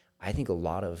problem. I think a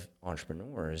lot of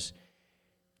entrepreneurs,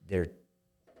 they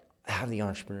have the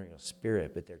entrepreneurial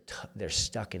spirit, but they're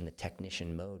stuck in the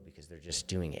technician mode because they're just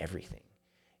doing everything.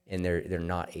 And they're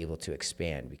not able to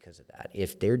expand because of that.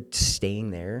 If they're staying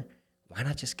there, why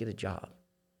not just get a job?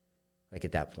 Like,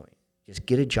 at that point, just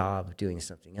get a job doing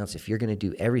something else. If you're going to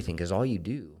do everything, because all you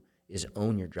do is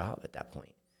own your job at that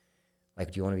point.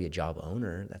 Like, do you want to be a job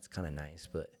owner? That's kind of nice,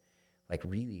 but Like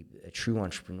really, a true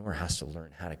entrepreneur has to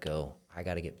learn how to go, I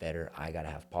got to get better. I got to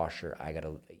have posture. I got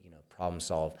to, problem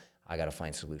solve. I got to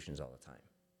find solutions all the time.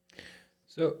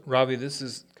 So, Robbie, this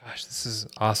is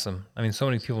awesome. I mean, so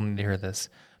many people need to hear this.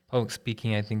 Public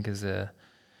speaking, I think, it's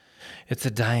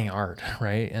a dying art,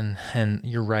 right? And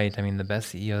you're right. I mean, the best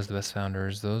CEOs, the best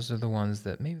founders, those are the ones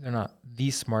that maybe they're not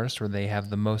the smartest or they have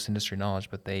the most industry knowledge,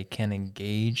 but they can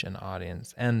engage an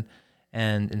audience and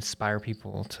inspire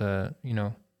people to,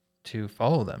 to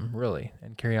follow them really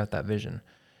and carry out that vision.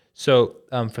 So,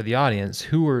 for the audience,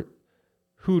 who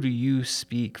do you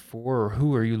speak for, or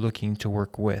who are you looking to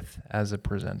work with as a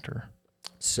presenter?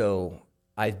 So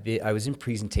I was in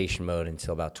presentation mode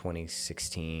until about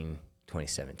 2016,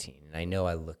 2017. And I know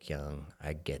I look young.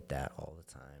 I get that all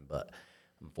the time, but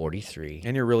I'm 43.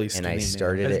 And you're really skinny. And I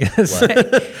started man.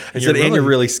 it. What? You're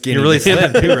really skinny. You're really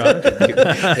slim too, Rob.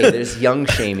 Hey, there's young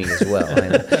shaming as well. I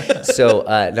know. So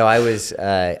no,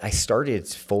 I started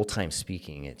full-time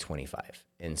speaking at 25.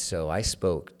 And so I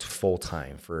spoke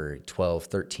full-time for 12,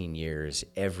 13 years,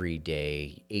 every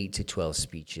day, 8 to 12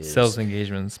 speeches. Sales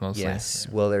engagements mostly. Yes.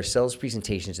 Well, there are sales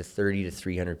presentations to 30 to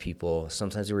 300 people.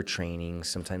 Sometimes there were trainings.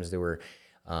 Sometimes there were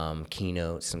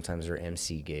keynotes. Sometimes there were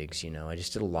MC gigs. I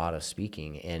just did a lot of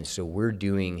speaking. And so we're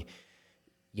doing,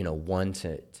 one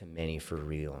to many for a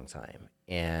really long time.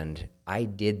 And I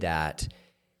did that,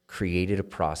 created a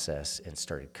process, and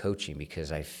started coaching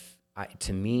because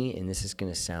to me, and this is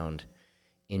going to sound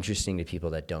interesting to people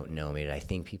that don't know me, but I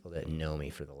think people that know me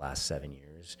for the last 7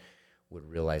 years would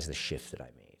realize the shift that I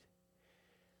made.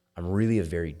 I'm really a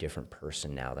very different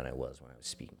person now than I was when I was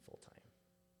speaking full time.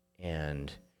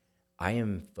 And I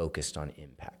am focused on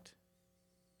impact.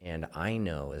 And I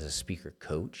know as a speaker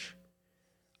coach,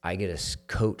 I get to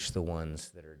coach the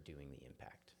ones that are doing the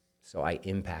impact. So I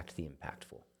impact the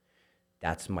impactful.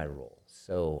 That's my role.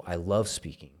 So I love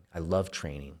speaking. I love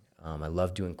training. I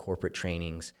love doing corporate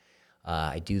trainings.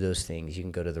 I do those things. You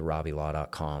can go to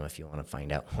therobbielaw.com if you want to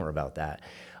find out more about that.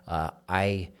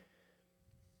 I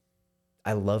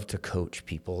love to coach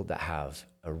people that have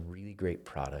a really great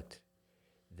product,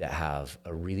 that have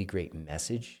a really great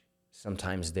message.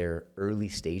 Sometimes they're early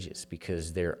stages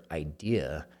because their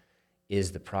idea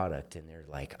is the product and they're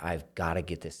like, I've got to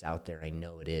get this out there. I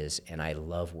know it is. And I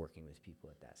love working with people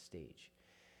at that stage.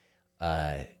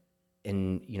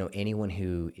 And anyone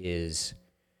who's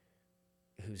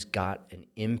got an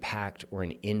impact or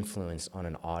an influence on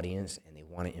an audience and they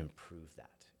want to improve that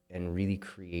and really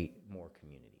create more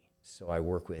community. So I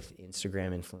work with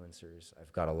Instagram influencers.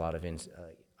 I've got a lot of,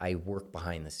 I work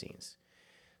behind the scenes.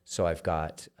 So I've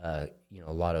got, a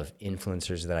lot of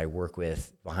influencers that I work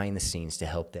with behind the scenes to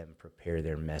help them prepare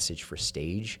their message for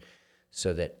stage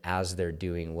so that as they're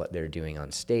doing what they're doing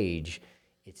on stage,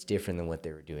 it's different than what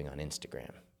they were doing on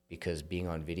Instagram because being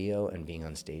on video and being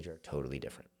on stage are totally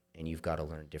different. And you've got to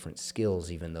learn different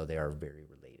skills, even though they are very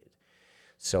related.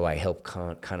 So I help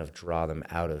kind of draw them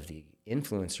out of the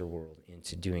influencer world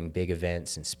into doing big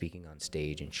events and speaking on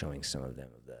stage and showing some of them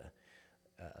of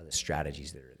the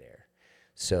strategies that are there.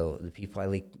 So the people I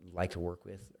like to work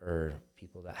with are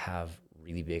people that have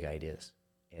really big ideas,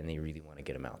 and they really want to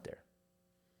get them out there.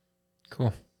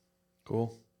 Cool.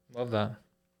 Love that.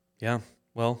 Yeah.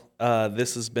 Well,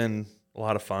 this has been a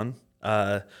lot of fun.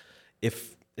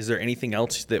 Is there anything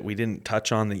else that we didn't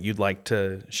touch on that you'd like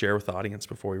to share with the audience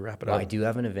before we wrap it up? I do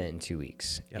have an event in 2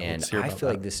 weeks. Yeah, and I feel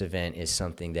like this event is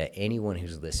something that anyone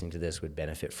who's listening to this would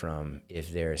benefit from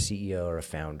if they're a CEO or a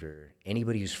founder,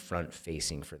 anybody who's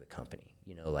front-facing for the company.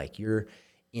 Like you're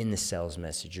in the sales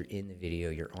message, you're in the video,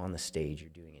 you're on the stage, you're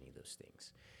doing any of those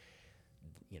things.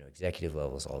 Executive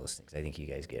levels, all those things. I think you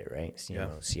guys get it, right?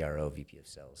 CMO, CRO, VP of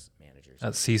sales, managers.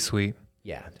 That's C-suite.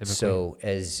 Yeah. Typically. So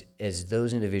as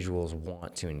those individuals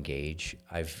want to engage,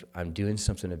 I'm doing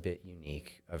something a bit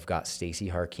unique. I've got Stacy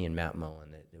Harkey and Matt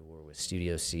Mullen that were with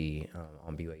Studio C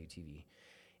on BYU TV,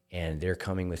 and they're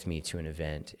coming with me to an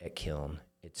event at Kiln.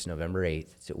 It's November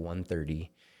 8th. It's at 1:30,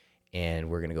 and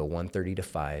we're going to go 1:30 to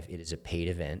 5. It is a paid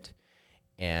event.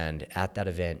 And at that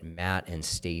event, Matt's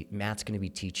going to be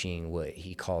teaching what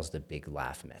he calls the big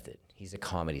laugh method. He's a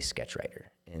comedy sketch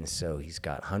writer. And so he's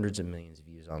got hundreds of millions of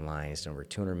views online. He's done over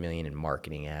 200 million in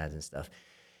marketing ads and stuff.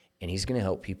 And he's going to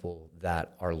help people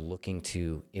that are looking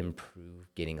to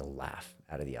improve getting a laugh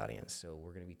out of the audience. So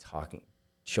we're going to be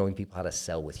showing people how to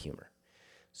sell with humor.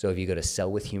 So if you go to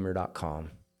sellwithhumor.com,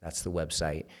 that's the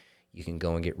website, you can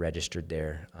go and get registered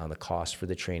there. The cost for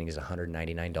the training is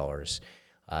 $199.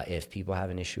 If people have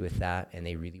an issue with that and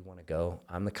they really want to go,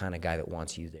 I'm the kind of guy that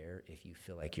wants you there if you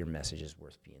feel like your message is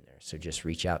worth being there. So just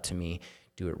reach out to me,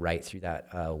 do it right through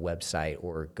that website,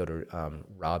 or go to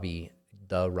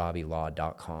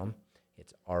therobbielaw.com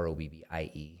It's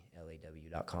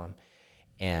ROBBIELAW.com.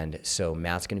 And so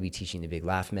Matt's going to be teaching the Big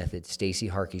Laugh method. Stacy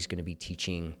Harkey's going to be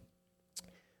teaching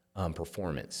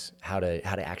performance, how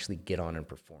to actually get on and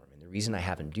perform. And the reason I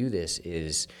have him do this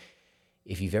is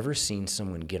if you've ever seen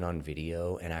someone get on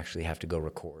video and actually have to go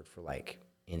record for like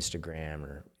Instagram,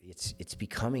 or it's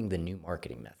becoming the new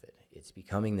marketing method. It's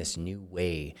becoming this new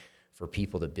way for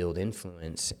people to build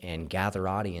influence and gather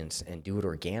audience and do it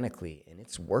organically, and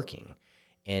it's working.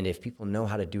 And if people know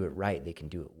how to do it right, they can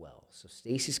do it well. So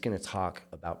Stacy's going to talk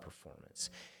about performance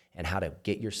and how to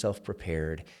get yourself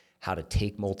prepared, how to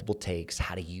take multiple takes,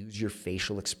 how to use your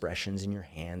facial expressions in your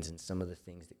hands and some of the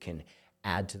things that can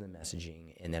add to the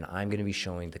messaging. And then I'm going to be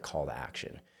showing the call to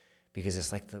action, because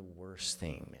it's like the worst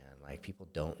thing, man. Like, people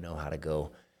don't know how to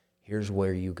go, here's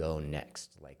where you go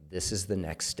next. Like, this is the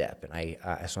next step. And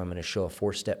so I'm going to show a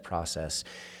 4-step process.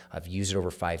 I've used it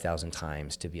over 5,000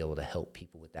 times to be able to help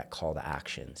people with that call to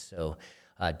action. So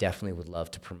definitely would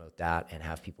love to promote that and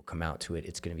have people come out to it.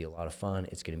 It's going to be a lot of fun.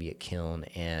 It's going to be at Kiln,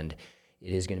 and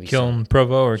it is going to be Kiln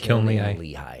Provo or Kiln Lehigh?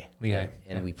 Lehigh. Lehigh.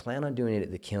 And we plan on doing it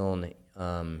at the Kiln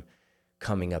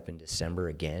coming up in December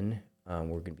again. We're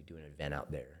going to be doing an event out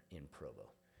there in Provo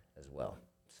as well.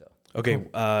 So Okay,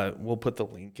 we'll put the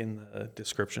link in the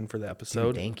description for the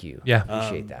episode. Dude, thank you. Yeah.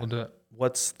 Appreciate that. We'll do it.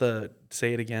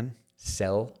 Say it again.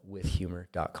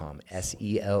 Sellwithhumor.com.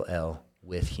 SELL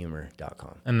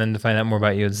withhumor.com. And then to find out more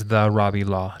about you, it's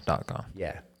theRobbieLaw.com.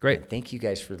 Yeah. Great. And thank you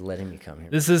guys for letting me come here.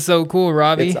 This is so cool,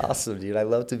 Robbie. It's awesome, dude. I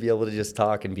love to be able to just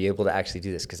talk and be able to actually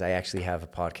do this, because I actually have a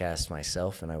podcast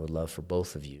myself, and I would love for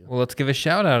both of you. Well, let's give a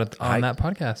shout out on that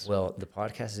podcast. Well, the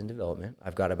podcast is in development.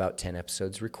 I've got about 10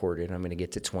 episodes recorded. I'm going to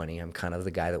get to 20. I'm kind of the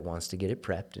guy that wants to get it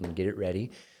prepped and get it ready.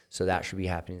 So that should be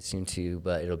happening soon too,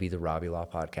 but it'll be the Robbie Law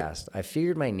Podcast. I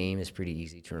figured my name is pretty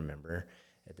easy to remember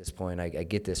at this point. I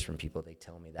get this from people. They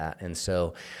tell me that. And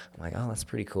so I'm like, oh, that's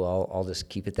pretty cool. I'll just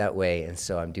keep it that way. And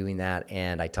so I'm doing that.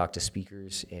 And I talk to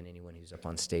speakers and anyone who's up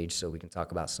on stage, so we can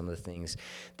talk about some of the things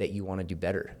that you want to do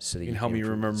better. So that You can help me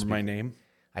remember my name.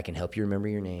 I can help you remember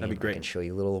your name. That'd be great. I can show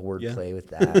you a little wordplay with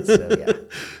that. So yeah,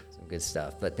 some good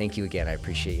stuff. But thank you again. I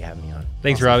appreciate you having me on.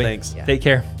 Thanks, Awesome. Robbie. Thanks. Yeah. Take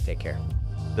care. Take care.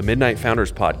 The Midnight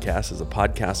Founders Podcast is a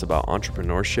podcast about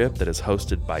entrepreneurship that is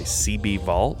hosted by CB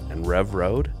Vault and Rev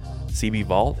Road. CB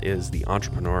Vault is the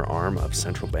entrepreneur arm of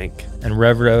Central Bank. And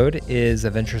Rev Road is a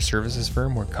venture services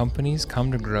firm where companies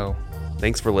come to grow.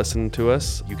 Thanks for listening to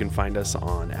us. You can find us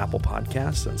on Apple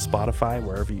Podcasts and Spotify,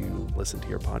 wherever you listen to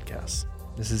your podcasts.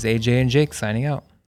 This is AJ and Jake signing out.